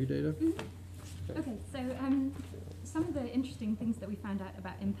actual interview data? Mm-hmm. Okay, so some of the interesting things that we found out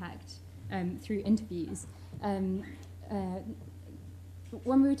about impact through interviews.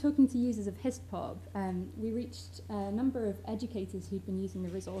 When we were talking to users of HistPub, we reached a number of educators who'd been using the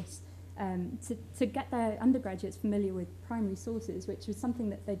resource to get their undergraduates familiar with primary sources, which was something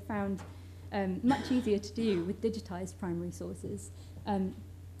that they'd found much easier to do with digitized primary sources.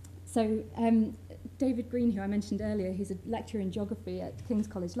 So David Green, who I mentioned earlier, who's a lecturer in geography at King's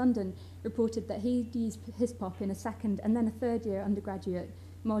College London, reported that he'd used HistPop in a second and then a third year undergraduate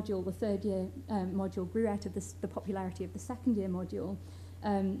module. The third year module grew out of the popularity of the second year module.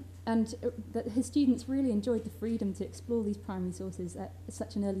 And that his students really enjoyed the freedom to explore these primary sources at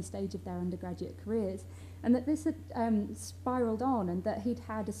such an early stage of their undergraduate careers. and that this had spiraled on, and that he'd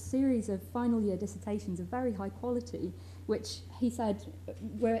had a series of final year dissertations of very high quality, which he said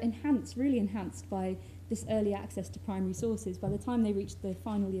were really enhanced by this early access to primary sources. By the time they reached the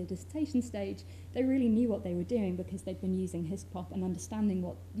final year dissertation stage, they really knew what they were doing because they'd been using HISPOP and understanding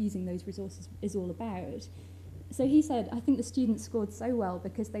what using those resources is all about. So he said, I think the students scored so well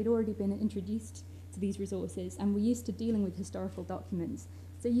because they'd already been introduced to these resources and were used to dealing with historical documents.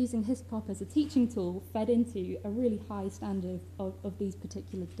 So using HISPOP as a teaching tool fed into a really high standard of these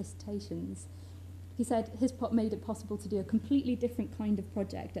particular dissertations. He said HISPOP made it possible to do a completely different kind of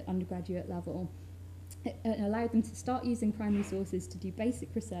project at undergraduate level. It allowed them to start using primary sources to do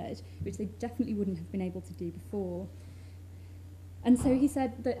basic research, which they definitely wouldn't have been able to do before. And so he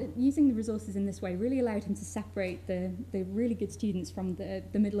said that using the resources in this way really allowed him to separate the really good students from the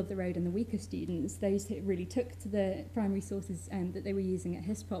middle of the road and the weaker students. Those who really took to the primary sources that they were using at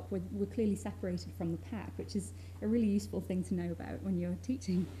HISPOP were clearly separated from the pack, which is a really useful thing to know about when you're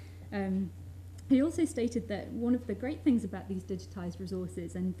teaching. He also stated that one of the great things about these digitised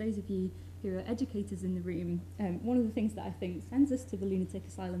resources, and those of you who are educators in the room, one of the things that I think sends us to the lunatic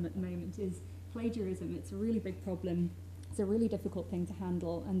asylum at the moment is plagiarism. It's a really big problem. It's a really difficult thing to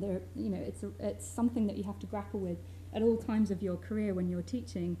handle, and it's something that you have to grapple with at all times of your career when you're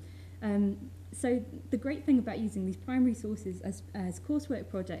teaching. So the great thing about using these primary sources as coursework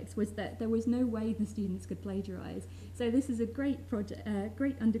projects was that there was no way the students could plagiarise. So this is a great project,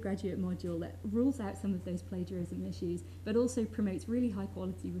 great undergraduate module that rules out some of those plagiarism issues, but also promotes really high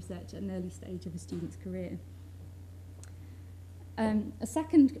quality research at an early stage of a student's career. A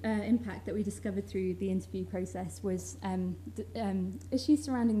second impact that we discovered through the interview process was issues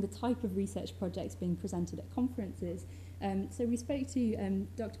surrounding the type of research projects being presented at conferences. So we spoke to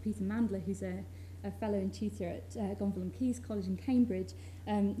Dr. Peter Mandler, who's a fellow and tutor at Gonville and Caius College in Cambridge.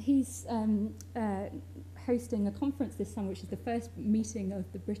 He's hosting a conference this summer, which is the first meeting of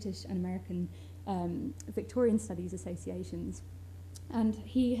the British and American Victorian Studies Associations. And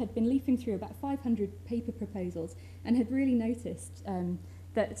he had been leafing through about 500 paper proposals and had really noticed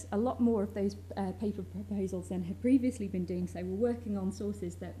that a lot more of those paper proposals than had previously been doing so were working on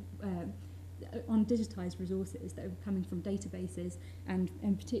sources that on digitised resources that were coming from databases, and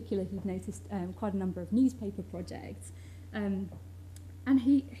in particular he'd noticed quite a number of newspaper projects. And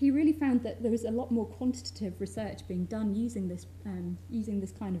he really found that there was a lot more quantitative research being done using this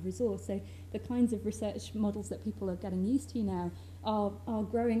kind of resource. So the kinds of research models that people are getting used to now are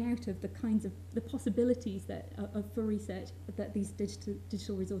growing out of the possibilities that for research that these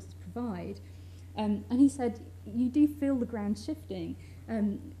digital resources provide. And he said, you do feel the ground shifting.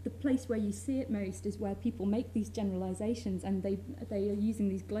 The place where you see it most is where people make these generalizations, and they are using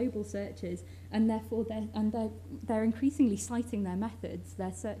these global searches, and therefore they're increasingly citing their methods,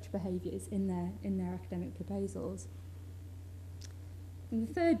 their search behaviours in their academic proposals. And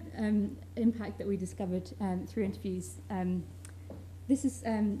the third impact that we discovered through interviews, this is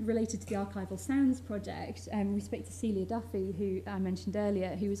related to the Archival Sounds project. We spoke to Celia Duffy, who I mentioned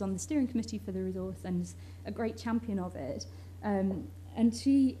earlier, who was on the steering committee for the resource and is a great champion of it. And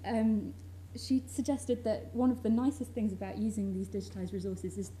she suggested that one of the nicest things about using these digitised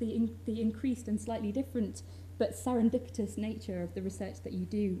resources is the increased and slightly different but serendipitous nature of the research that you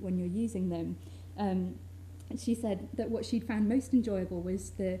do when you're using them. She said that what she'd found most enjoyable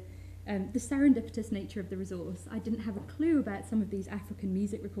was the serendipitous nature of the resource. I didn't have a clue about some of these African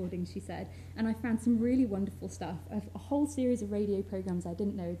music recordings, she said, and I found some really wonderful stuff, a whole series of radio programmes I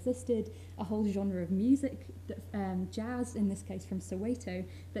didn't know existed, a whole genre of music, jazz in this case from Soweto,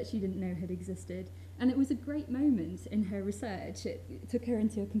 that she didn't know had existed. And it was a great moment in her research. It took her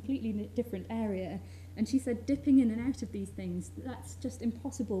into a completely different area, and she said dipping in and out of these things, that's just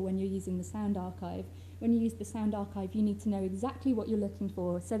impossible when you're using the sound archive. When you use the sound archive, you need to know exactly what you're looking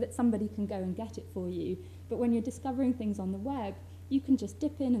for so that somebody can go and get it for you. But when you're discovering things on the web, you can just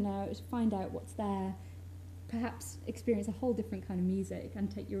dip in and out, find out what's there, perhaps experience a whole different kind of music and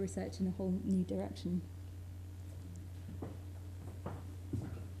take your research in a whole new direction.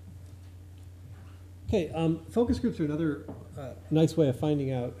 Okay, focus groups are another nice way of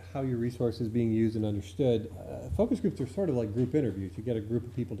finding out how your resource is being used and understood. Focus groups are sort of like group interviews. You get a group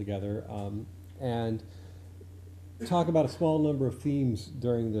of people together and talk about a small number of themes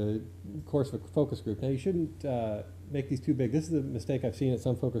during the course of a focus group. Now, you shouldn't make these too big. This is a mistake I've seen at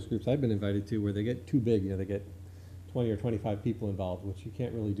some focus groups I've been invited to, where they get too big. You know, they get 20 or 25 people involved, which you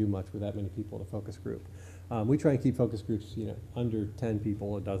can't really do much with that many people in a focus group. We try and keep focus groups, under 10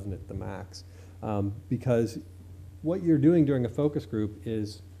 people, a dozen at the max, because what you're doing during a focus group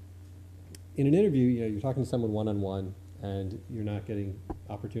is, in an interview, you're talking to someone one-on-one, and you're not getting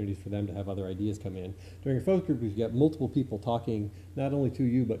opportunities for them to have other ideas come in. During a focus group, you get multiple people talking not only to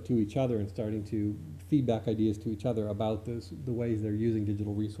you but to each other and starting to feedback ideas to each other about the ways they're using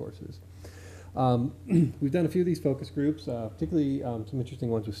digital resources. We've done a few of these focus groups, particularly some interesting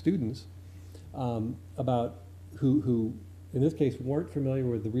ones with students about who in this case weren't familiar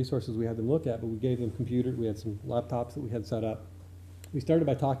with the resources we had them look at, but we gave them computers, we had some laptops that we had set up. We started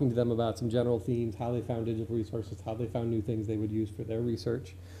by talking to them about some general themes, how they found digital resources, how they found new things they would use for their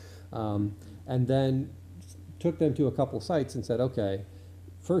research, and then took them to a couple sites and said, okay,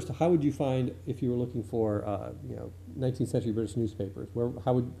 first, how would you find, if you were looking for 19th century British newspapers,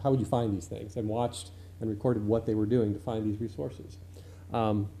 how would you find these things? And watched and recorded what they were doing to find these resources.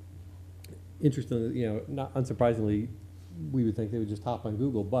 Interestingly, not unsurprisingly, we would think they would just hop on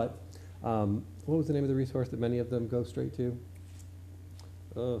Google, but what was the name of the resource that many of them go straight to?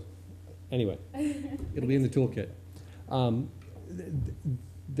 Anyway, it'll be in the toolkit.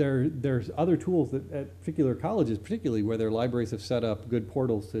 There's other tools that at particular colleges, particularly where their libraries have set up good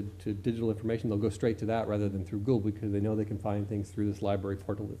portals to digital information, they'll go straight to that rather than through Google because they know they can find things through this library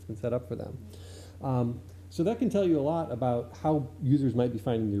portal that's been set up for them. So that can tell you a lot about how users might be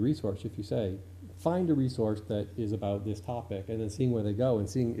finding the resource if you say, find a resource that is about this topic, and then seeing where they go and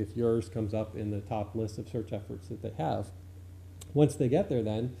seeing if yours comes up in the top list of search efforts that they have. Once they get there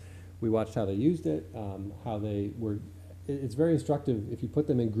then, we watched how they used it, how they were. It's very instructive if you put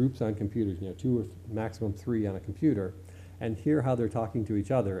them in groups on computers, 2 or maximum 3 on a computer, and hear how they're talking to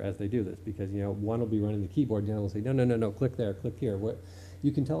each other as they do this, because one will be running the keyboard, the other will say, no, click there, click here.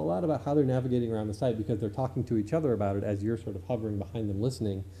 You can tell a lot about how they're navigating around the site because they're talking to each other about it as you're sort of hovering behind them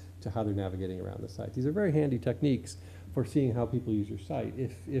listening to how they're navigating around the site. These are very handy techniques for seeing how people use your site.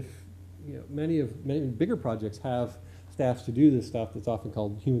 If many bigger projects have staffs to do this stuff that's often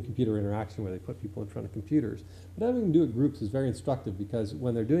called human-computer interaction, where they put people in front of computers. But having them do it in groups is very instructive because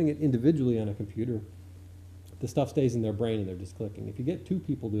when they're doing it individually on a computer, the stuff stays in their brain and they're just clicking. If you get 2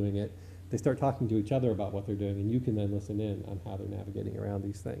 people doing it, they start talking to each other about what they're doing, and you can then listen in on how they're navigating around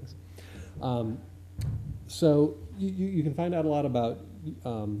these things. So you can find out a lot about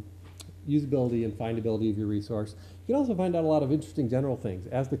usability and findability of your resource. You can also find out a lot of interesting general things.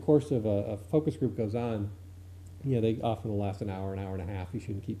 As the course of a focus group goes on, they often will last an hour and a half. You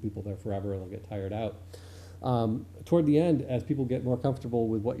shouldn't keep people there forever, they'll get tired out. Toward the end, as people get more comfortable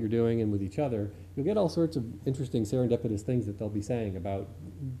with what you're doing and with each other, you'll get all sorts of interesting serendipitous things that they'll be saying about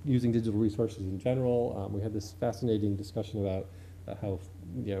using digital resources in general. We had this fascinating discussion about how,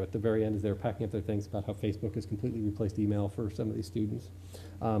 at the very end as they were packing up their things, about how Facebook has completely replaced email for some of these students.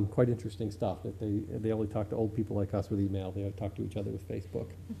 Quite interesting stuff, that they only talk to old people like us with email, they don't talk to each other with Facebook.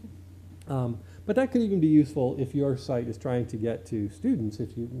 But that could even be useful if your site is trying to get to students,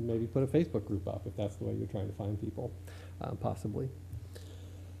 if you maybe put a Facebook group up, if that's the way you're trying to find people, possibly.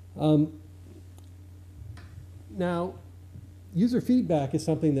 Now, user feedback is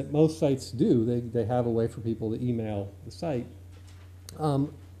something that most sites do. They have a way for people to email the site.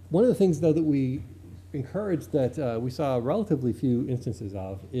 One of the things, though, that we encourage that we saw relatively few instances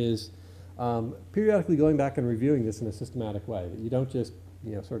of is periodically going back and reviewing this in a systematic way. That you don't just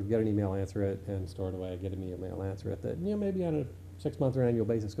sort of get an email, answer it, and store it away, get an email, answer it. That maybe on a 6-month or annual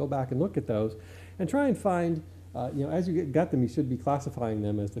basis, go back and look at those and try and find, as you get them, you should be classifying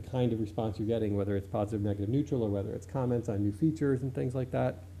them as the kind of response you're getting, whether it's positive, negative, neutral, or whether it's comments on new features and things like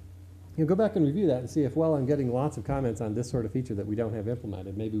that. Go back and review that and see if, well, I'm getting lots of comments on this sort of feature that we don't have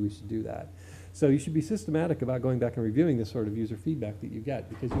implemented. Maybe we should do that. So you should be systematic about going back and reviewing this sort of user feedback that you get,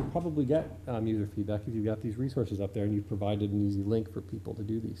 because you'll probably get user feedback if you've got these resources up there and you've provided an easy link for people to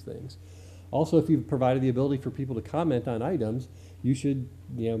do these things. Also, if you've provided the ability for people to comment on items, you should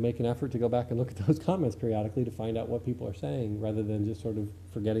make an effort to go back and look at those comments periodically to find out what people are saying, rather than just sort of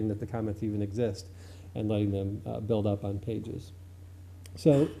forgetting that the comments even exist and letting them build up on pages.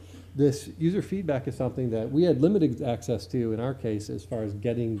 So this user feedback is something that we had limited access to in our case, as far as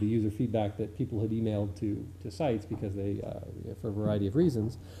getting the user feedback that people had emailed to sites, because they, for a variety of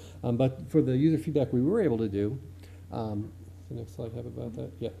reasons. But for the user feedback we were able to do, the next slide have about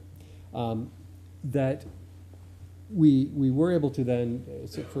that? Yeah. That we were able to then,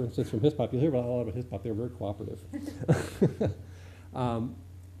 for instance, from HISPOP, you'll hear a lot about HISPOP, they're very cooperative.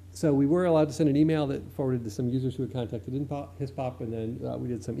 So we were allowed to send an email that forwarded to some users who had contacted HISPOP, and then we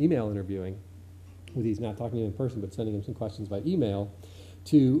did some email interviewing with these, not talking to them in person, but sending them some questions by email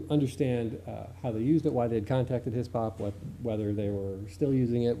to understand how they used it, why they had contacted HISPOP, whether they were still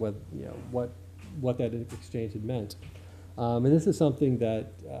using it, what that exchange had meant. And this is something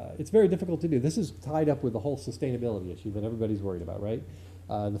that it's very difficult to do. This is tied up with the whole sustainability issue that everybody's worried about, right?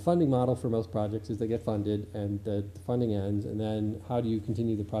 The funding model for most projects is they get funded and the funding ends, and then how do you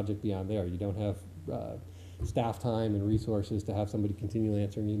continue the project beyond there? You don't have staff time and resources to have somebody continually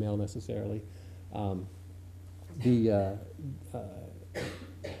answering email necessarily.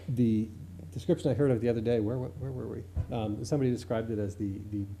 The description I heard of the other day, where were we? Somebody described it as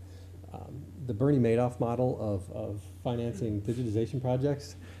the Bernie Madoff model of financing digitization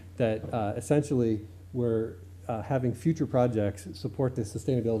projects, that essentially we're having future projects support the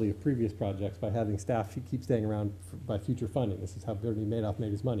sustainability of previous projects by having staff keep staying around by future funding. This is how Bernie Madoff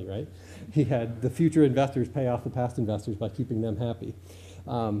made his money, right? He had the future investors pay off the past investors by keeping them happy.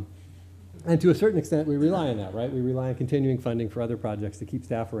 And to a certain extent, we rely on that, right? We rely on continuing funding for other projects to keep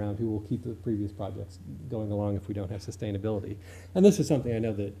staff around who will keep the previous projects going along if we don't have sustainability. And this is something I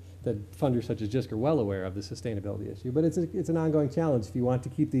know that funders such as JISC are well aware of, the sustainability issue. But it's an ongoing challenge if you want to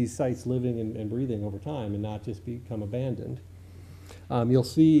keep these sites living and breathing over time and not just become abandoned. You'll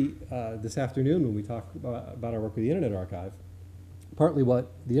see this afternoon when we talk about our work with the Internet Archive, partly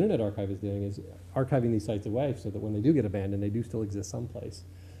what the Internet Archive is doing is archiving these sites away so that when they do get abandoned, they do still exist someplace,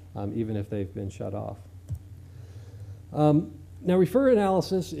 even if they've been shut off. Now, refer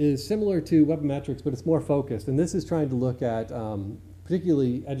analysis is similar to webmetrics, but it's more focused. And this is trying to look at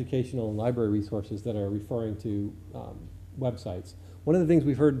particularly educational and library resources that are referring to websites. One of the things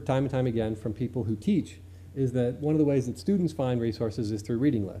we've heard time and time again from people who teach is that one of the ways that students find resources is through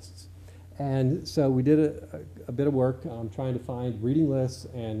reading lists. And so we did a bit of work trying to find reading lists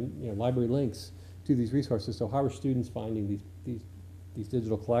and library links to these resources. So how are students finding these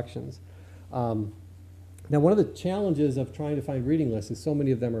digital collections? Now, one of the challenges of trying to find reading lists is so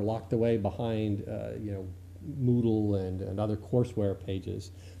many of them are locked away behind Moodle and other courseware pages.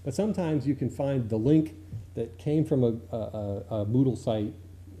 But sometimes you can find the link that came from a Moodle site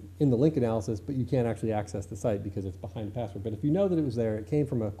in the link analysis, but you can't actually access the site because it's behind a password. But if you know that it was there, it came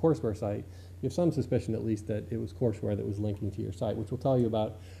from a courseware site, you have some suspicion at least that it was courseware that was linking to your site, which will tell you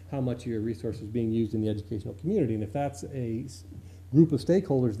about how much your resource is being used in the educational community. And if that's a group of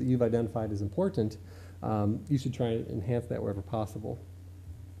stakeholders that you've identified as important, you should try and enhance that wherever possible.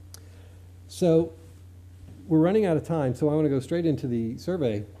 So we're running out of time, so I want to go straight into the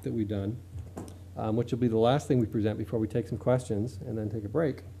survey that we've done, which will be the last thing we present before we take some questions and then take a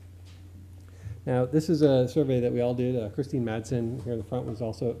break. Now, this is a survey that we all did. Christine Madsen here in the front was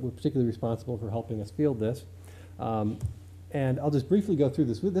particularly responsible for helping us field this. And I'll just briefly go through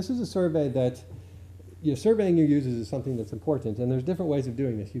this. This is a survey that surveying your users is something that's important, and there's different ways of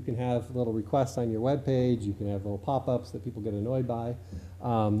doing this. You can have little requests on your web page. You can have little pop-ups that people get annoyed by.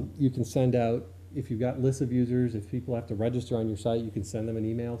 You can send out, if you've got lists of users, if people have to register on your site, you can send them an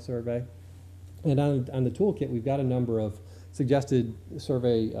email survey. And on the toolkit, we've got a number of suggested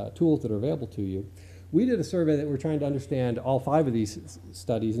survey tools that are available to you. We did a survey that we're trying to understand all 5 of these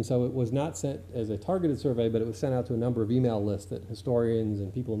studies, and so it was not sent as a targeted survey, but it was sent out to a number of email lists that historians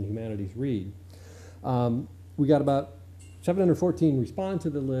and people in the humanities read. We got about 714 respond to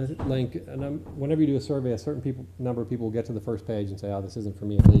the link, and whenever you do a survey, a certain number of people will get to the first page and say, oh, this isn't for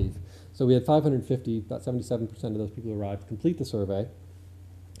me, and leave. So we had 550, about 77% of those people who arrived, complete the survey.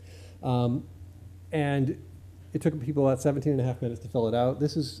 And it took people about 17 and a half minutes to fill it out.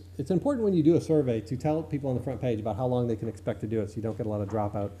 It's important when you do a survey to tell people on the front page about how long they can expect to do it so you don't get a lot of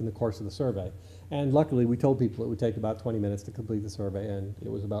dropout in the course of the survey. And luckily, we told people it would take about 20 minutes to complete the survey, and it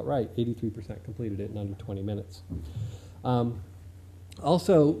was about right. 83% completed it in under 20 minutes.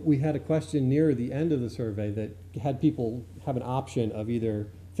 Also, we had a question near the end of the survey that had people have an option of either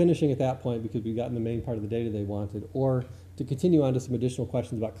finishing at that point because we've gotten the main part of the data they wanted, or to continue on to some additional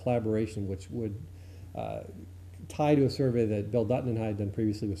questions about collaboration, which would tie to a survey that Bill Dutton and I had done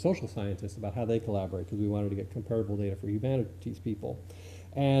previously with social scientists about how they collaborate, because we wanted to get comparable data for humanities people.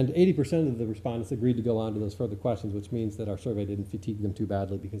 And 80% of the respondents agreed to go on to those further questions, which means that our survey didn't fatigue them too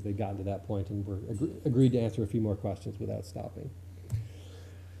badly because they'd gotten to that point and were agreed to answer a few more questions without stopping.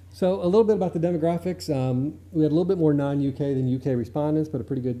 So a little bit about the demographics. We had a little bit more non-UK than UK respondents, but a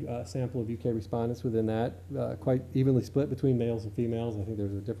pretty good sample of UK respondents within that. Quite evenly split between males and females. I think there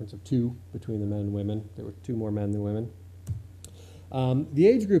was a difference of 2 between the men and women. There were 2 more men than women. The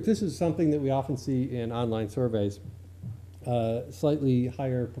age group, this is something that we often see in online surveys. Slightly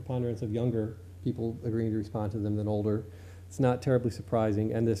higher preponderance of younger people agreeing to respond to them than older. It's not terribly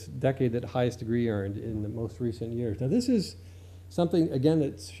surprising. And this decade that highest degree earned in the most recent years. Now this is something, again,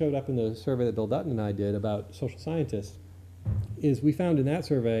 that showed up in the survey that Bill Dutton and I did about social scientists, is we found in that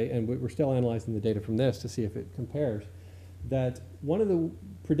survey, and we're still analyzing the data from this to see if it compares, that one of the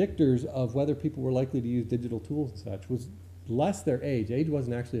predictors of whether people were likely to use digital tools and such was less their age. Age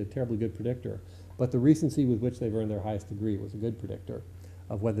wasn't actually a terribly good predictor, but the recency with which they've earned their highest degree was a good predictor.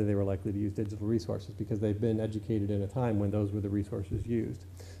 of whether they were likely to use digital resources, because they've been educated in a time when those were the resources used.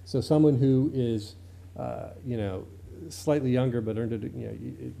 So someone who is, you know, slightly younger but earned it, you know,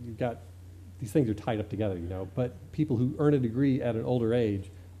 you've got, these things are tied up together, you know, but people who earn a degree at an older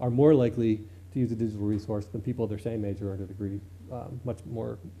age are more likely to use a digital resource than people of their same age who earned a degree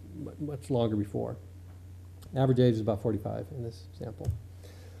much longer before. Average age is about 45 in this sample.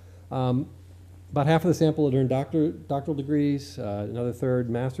 About half of the sample had earned doctoral degrees, another third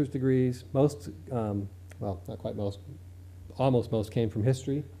master's degrees. Most, well, not quite most, almost most came from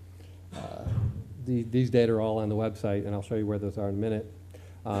history. These data are all on the website, and I'll show you where those are in a minute.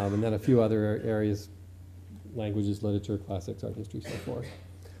 And then a few other areas, languages, literature, classics, art history, so forth.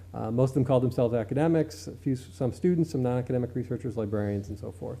 Most of them called themselves academics, some students, some non-academic researchers, librarians, and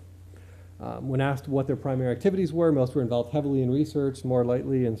so forth. When asked what their primary activities were, most were involved heavily in research, more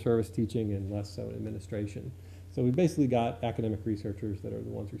lightly in service teaching, and less so in administration. So we basically got academic researchers that are the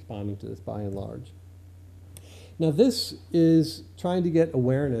ones responding to this by and large. Now this is trying to get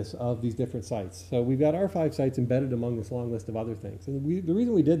awareness of these different sites. So we've got our 5 sites embedded among this long list of other things. And the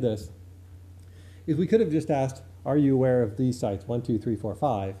reason we did this is we could have just asked, are you aware of these sites, 1, 2, 3, 4,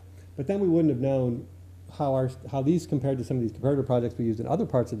 5? But then we wouldn't have known how these compared to some of these comparator projects we used in other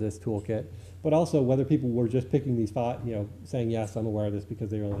parts of this toolkit, but also whether people were just picking these 5, you know, saying, yes, I'm aware of this because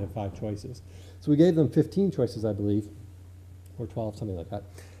they only have 5 choices. So we gave them 15 choices, I believe, or 12, something like that,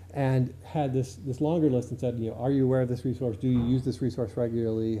 and had this longer list and said, you know, are you aware of this resource? Do you use this resource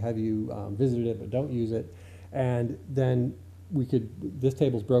regularly? Have you visited it but don't use it? And then this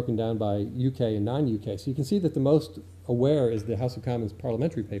table's broken down by UK and non-UK. So you can see that the most aware is the House of Commons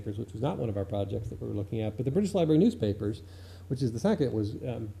parliamentary papers, which was not one of our projects that we were looking at, but the British Library newspapers, which is the second, was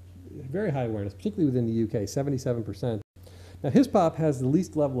very high awareness, particularly within the UK, 77%. Now HISPOP has the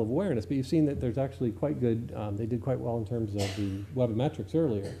least level of awareness, but you've seen that there's actually quite good, they did quite well in terms of the webometrics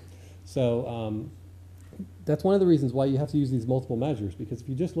earlier. So that's one of the reasons why you have to use these multiple measures, because if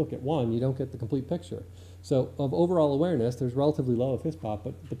you just look at one, you don't get the complete picture. So of overall awareness, there's relatively low of HISPOP,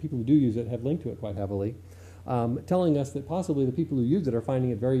 but the people who do use it have linked to it quite heavily, telling us that possibly the people who use it are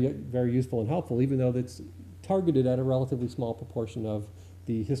finding it very, very useful and helpful, even though it's targeted at a relatively small proportion of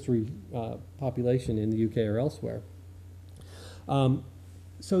the history population in the UK or elsewhere.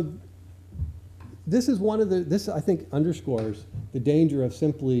 So this is this I think underscores the danger of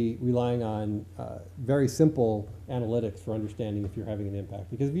simply relying on very simple analytics for understanding if you're having an impact.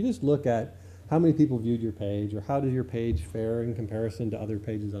 Because if you just look at how many people viewed your page, or how does your page fare in comparison to other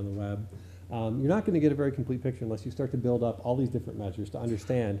pages on the web, you're not going to get a very complete picture unless you start to build up all these different measures to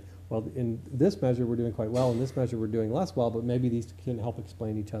understand, well, in this measure we're doing quite well, in this measure we're doing less well, but maybe these can help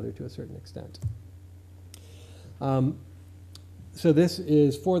explain each other to a certain extent. So this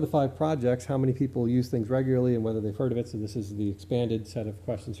is for the 5 projects, how many people use things regularly and whether they've heard of it. So this is the expanded set of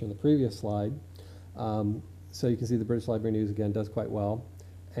questions from the previous slide. So you can see the British Library News, again, does quite well.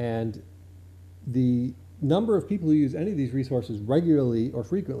 And the number of people who use any of these resources regularly or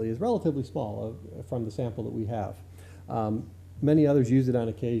frequently is relatively small from the sample that we have. Many others use it on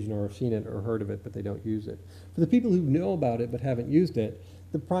occasion or have seen it or heard of it, but they don't use it. For the people who know about it but haven't used it,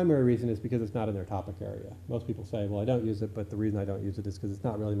 the primary reason is because it's not in their topic area. Most people say, well, I don't use it, but the reason I don't use it is because it's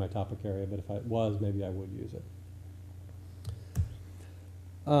not really my topic area, but if it was, maybe I would use it.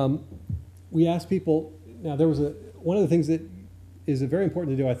 We asked people, now there was one of the things that is very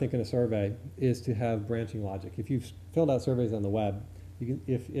important to do, I think, in a survey is to have branching logic. If you've filled out surveys on the web, you can,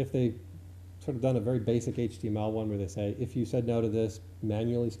 if they sort of done a very basic HTML one where they say, if you said no to this,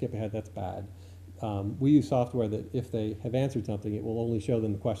 manually skip ahead, that's bad. We use software that if they have answered something, it will only show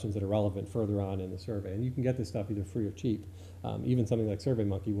them the questions that are relevant further on in the survey. And you can get this stuff either free or cheap. Even something like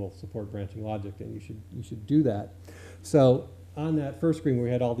SurveyMonkey will support branching logic, and you should do that. So on that first screen where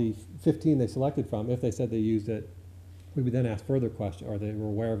we had all the 15 they selected from, if they said they used it, we would then ask further questions, or they were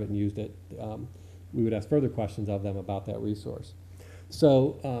aware of it and used it. We would ask further questions of them about that resource.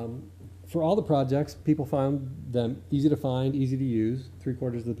 So for all the projects, people found them easy to find, easy to use.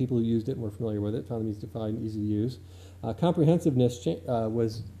 3/4 of the people who used it and were familiar with it found them easy to find, easy to use. Comprehensiveness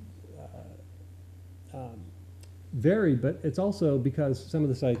was varied, but it's also because some of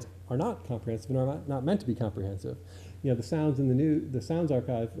the sites are not comprehensive and are not meant to be comprehensive. You know, the sounds in the Sounds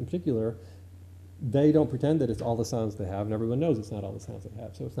Archive in particular, they don't pretend that it's all the sounds they have, and everyone knows it's not all the sounds they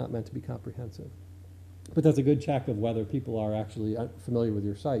have, so it's not meant to be comprehensive. But that's a good check of whether people are actually familiar with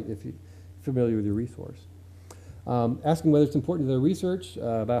your site, if you're familiar with your resource. Asking whether it's important to their research,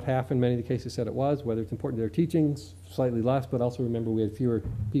 about half in many of the cases said it was. Whether it's important to their teachings, slightly less, but also remember we had fewer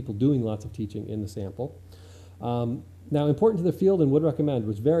people doing lots of teaching in the sample. Now, important to the field and would recommend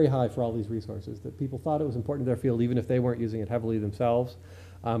was very high for all these resources, that people thought it was important to their field even if they weren't using it heavily themselves.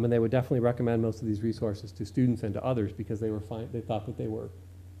 And they would definitely recommend most of these resources to students and to others because they thought that they were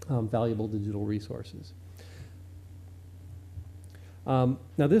valuable digital resources. Now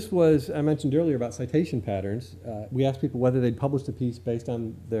this was, I mentioned earlier about citation patterns. We asked people whether they'd published a piece based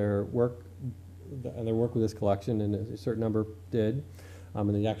on their work with this collection, and a certain number did.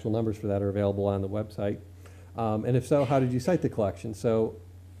 And the actual numbers for that are available on the website. And if so, how did you cite the collection? So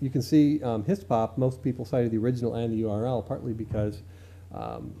you can see HistPop, most people cited the original and the URL, partly because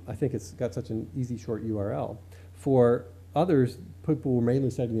I think it's got such an easy, short URL. For others, people were mainly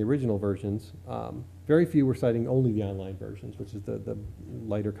citing the original versions. Very few were citing only the online versions, which is the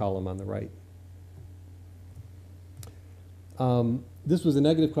lighter column on the right. This was a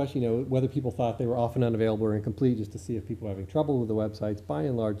negative question, whether people thought they were often unavailable or incomplete, just to see if people were having trouble with the websites. By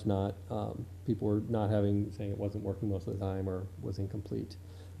and large, not. People were not saying it wasn't working most of the time or was incomplete.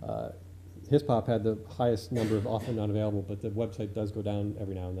 HistPop had the highest number of often unavailable, but the website does go down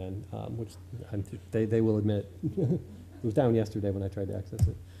every now and then, which they will admit. It was down yesterday when I tried to access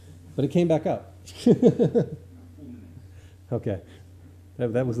it. But it came back up. Okay.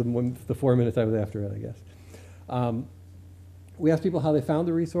 That was the 4 minutes I was after it, I guess. We asked people how they found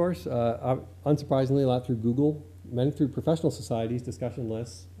the resource. Unsurprisingly, a lot through Google, many through professional societies, discussion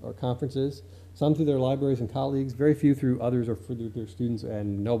lists, or conferences, some through their libraries and colleagues, very few through others or through their students,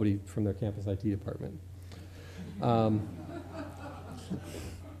 and nobody from their campus IT department. And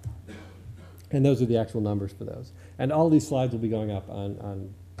those are the actual numbers for those. And all these slides will be going up on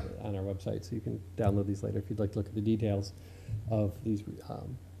our website, so you can download these later if you'd like to look at the details of these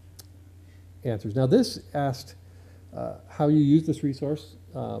answers. Now this asked how you use this resource.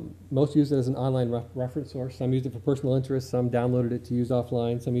 Most used it as an online reference source. Some used it for personal interest. Some downloaded it to use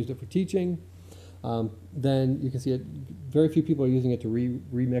offline. Some used it for teaching. Then you can see it. Very few people are using it to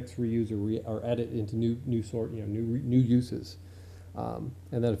remix, reuse, or edit into new uses, and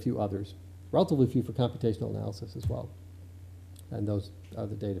then a few others. Relatively few for computational analysis as well. And those are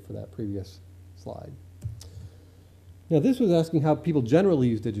the data for that previous slide. Now this was asking how people generally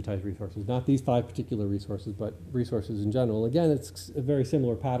use digitized resources, not these 5 particular resources, but resources in general. Again, it's a very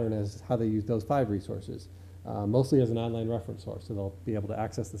similar pattern as how they use those 5 resources, mostly as an online reference source, so they'll be able to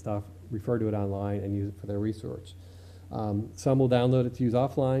access the stuff, refer to it online, and use it for their research. Some will download it to use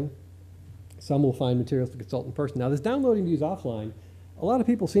offline. Some will find materials to consult in person. Now this downloading to use offline, a lot of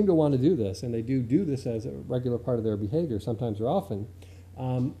people seem to want to do this, and they do this as a regular part of their behavior, sometimes or often.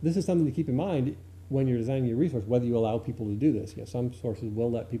 This is something to keep in mind when you're designing your resource, whether you allow people to do this. Some sources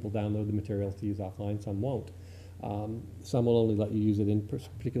will let people download the materials to use offline, some won't. Some will only let you use it in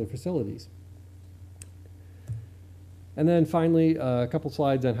particular facilities. And then finally, a couple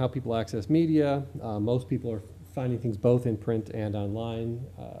slides on how people access media. Most people are finding things both in print and online.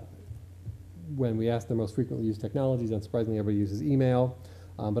 When we ask their most frequently used technologies, unsurprisingly everybody uses email,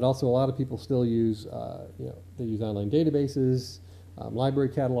 but also a lot of people still use, they use online databases, library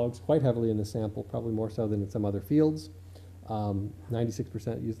catalogs quite heavily in the sample, probably more so than in some other fields.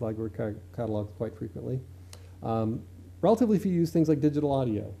 96% use library catalogs quite frequently. Relatively few use things like digital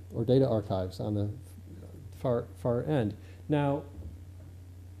audio or data archives on the far end. Now,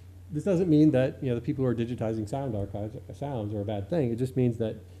 this doesn't mean that the people who are digitizing sounds are a bad thing. It just means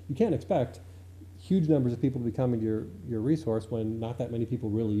that you can't expect huge numbers of people to be coming to your resource when not that many people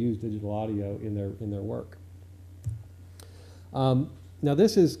really use digital audio in their work. Now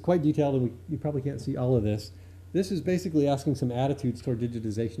this is quite detailed, and you probably can't see all of this. This is basically asking some attitudes toward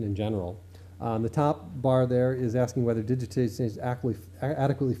digitization in general. The top bar there is asking whether digitization is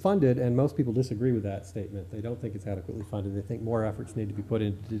adequately funded, and most people disagree with that statement. They don't think it's adequately funded. They think more efforts need to be put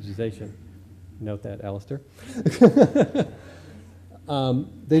into digitization. Note that, Alistair.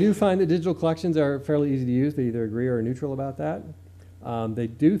 They do find that digital collections are fairly easy to use. They either agree or are neutral about that. They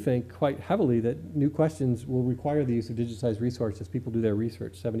do think quite heavily that new questions will require the use of digitized resources. People do their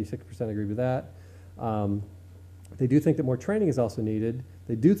research. 76% agree with that. They do think that more training is also needed.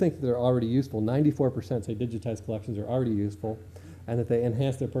 They do think that they're already useful. 94% say digitized collections are already useful, and that they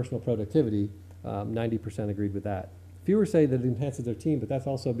enhance their personal productivity. 90% agreed with that. Fewer say that it enhances their team, but that's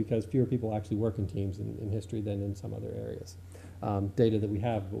also because fewer people actually work in teams in history than in some other areas. Data that we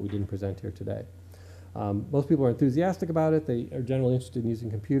have, but we didn't present here today. Most people are enthusiastic about it. They are generally interested in using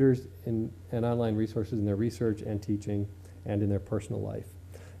computers and online resources in their research and teaching and in their personal life.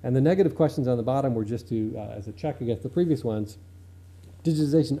 And the negative questions on the bottom were just to, as a check against the previous ones.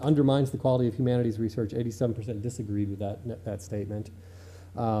 Digitization undermines the quality of humanities research. 87% disagreed with that statement.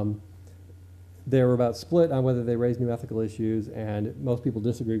 they were about split on whether they raise new ethical issues, and most people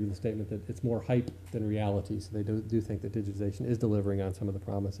disagree with the statement that it's more hype than reality. So they do think that digitization is delivering on some of the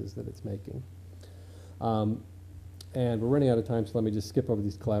promises that it's making. And we're running out of time, so let me just skip over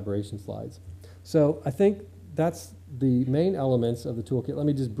these collaboration slides. So I think that's the main elements of the toolkit. Let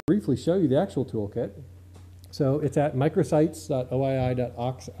me just briefly show you the actual toolkit. So it's at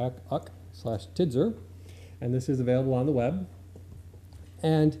microsites.oii.uc/tidser, and this is available on the web.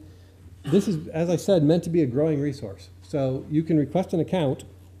 And this is, as I said, meant to be a growing resource. So you can request an account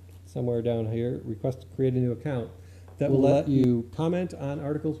somewhere down here, create a new account that will let you comment on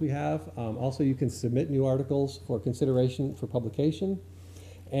articles we have. Also, you can submit new articles for consideration for publication.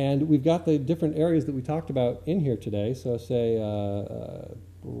 And we've got the different areas that we talked about in here today. So say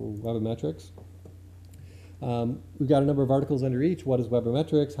webometrics. We've got a number of articles under each. What is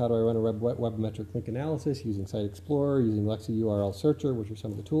webometrics? How do I run a webometric link analysis using Site Explorer, using Lexi URL Searcher, which are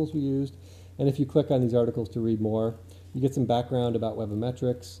some of the tools we used. And if you click on these articles to read more, you get some background about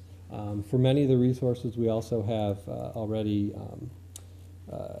webometrics. For many of the resources, we also have already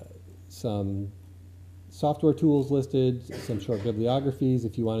some software tools listed, some short bibliographies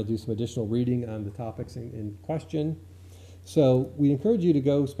if you want to do some additional reading on the topics in question. So we encourage you to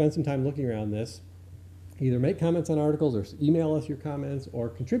go spend some time looking around this. Either make comments on articles or email us your comments, or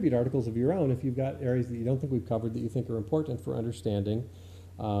contribute articles of your own if you've got areas that you don't think we've covered that you think are important for understanding.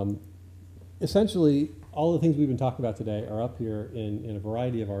 Essentially, all the things we've been talking about today are up here in a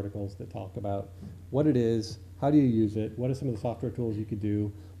variety of articles that talk about what it is, how do you use it, what are some of the software tools you could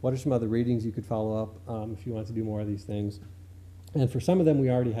do, what are some other readings you could follow up if you want to do more of these things. And for some of them,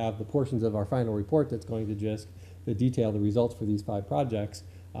 we already have the portions of our final report that's going to JISC that detail the results for these 5 projects.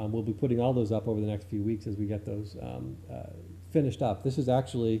 We'll be putting all those up over the next few weeks as we get those finished up. This is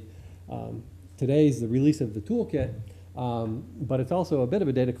actually, today's the release of the toolkit, but it's also a bit of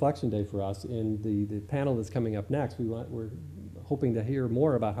a data collection day for us. In the panel that's coming up next, we're hoping to hear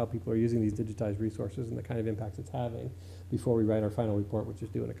more about how people are using these digitized resources and the kind of impacts it's having before we write our final report, which is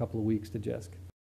due in a couple of weeks to JISC.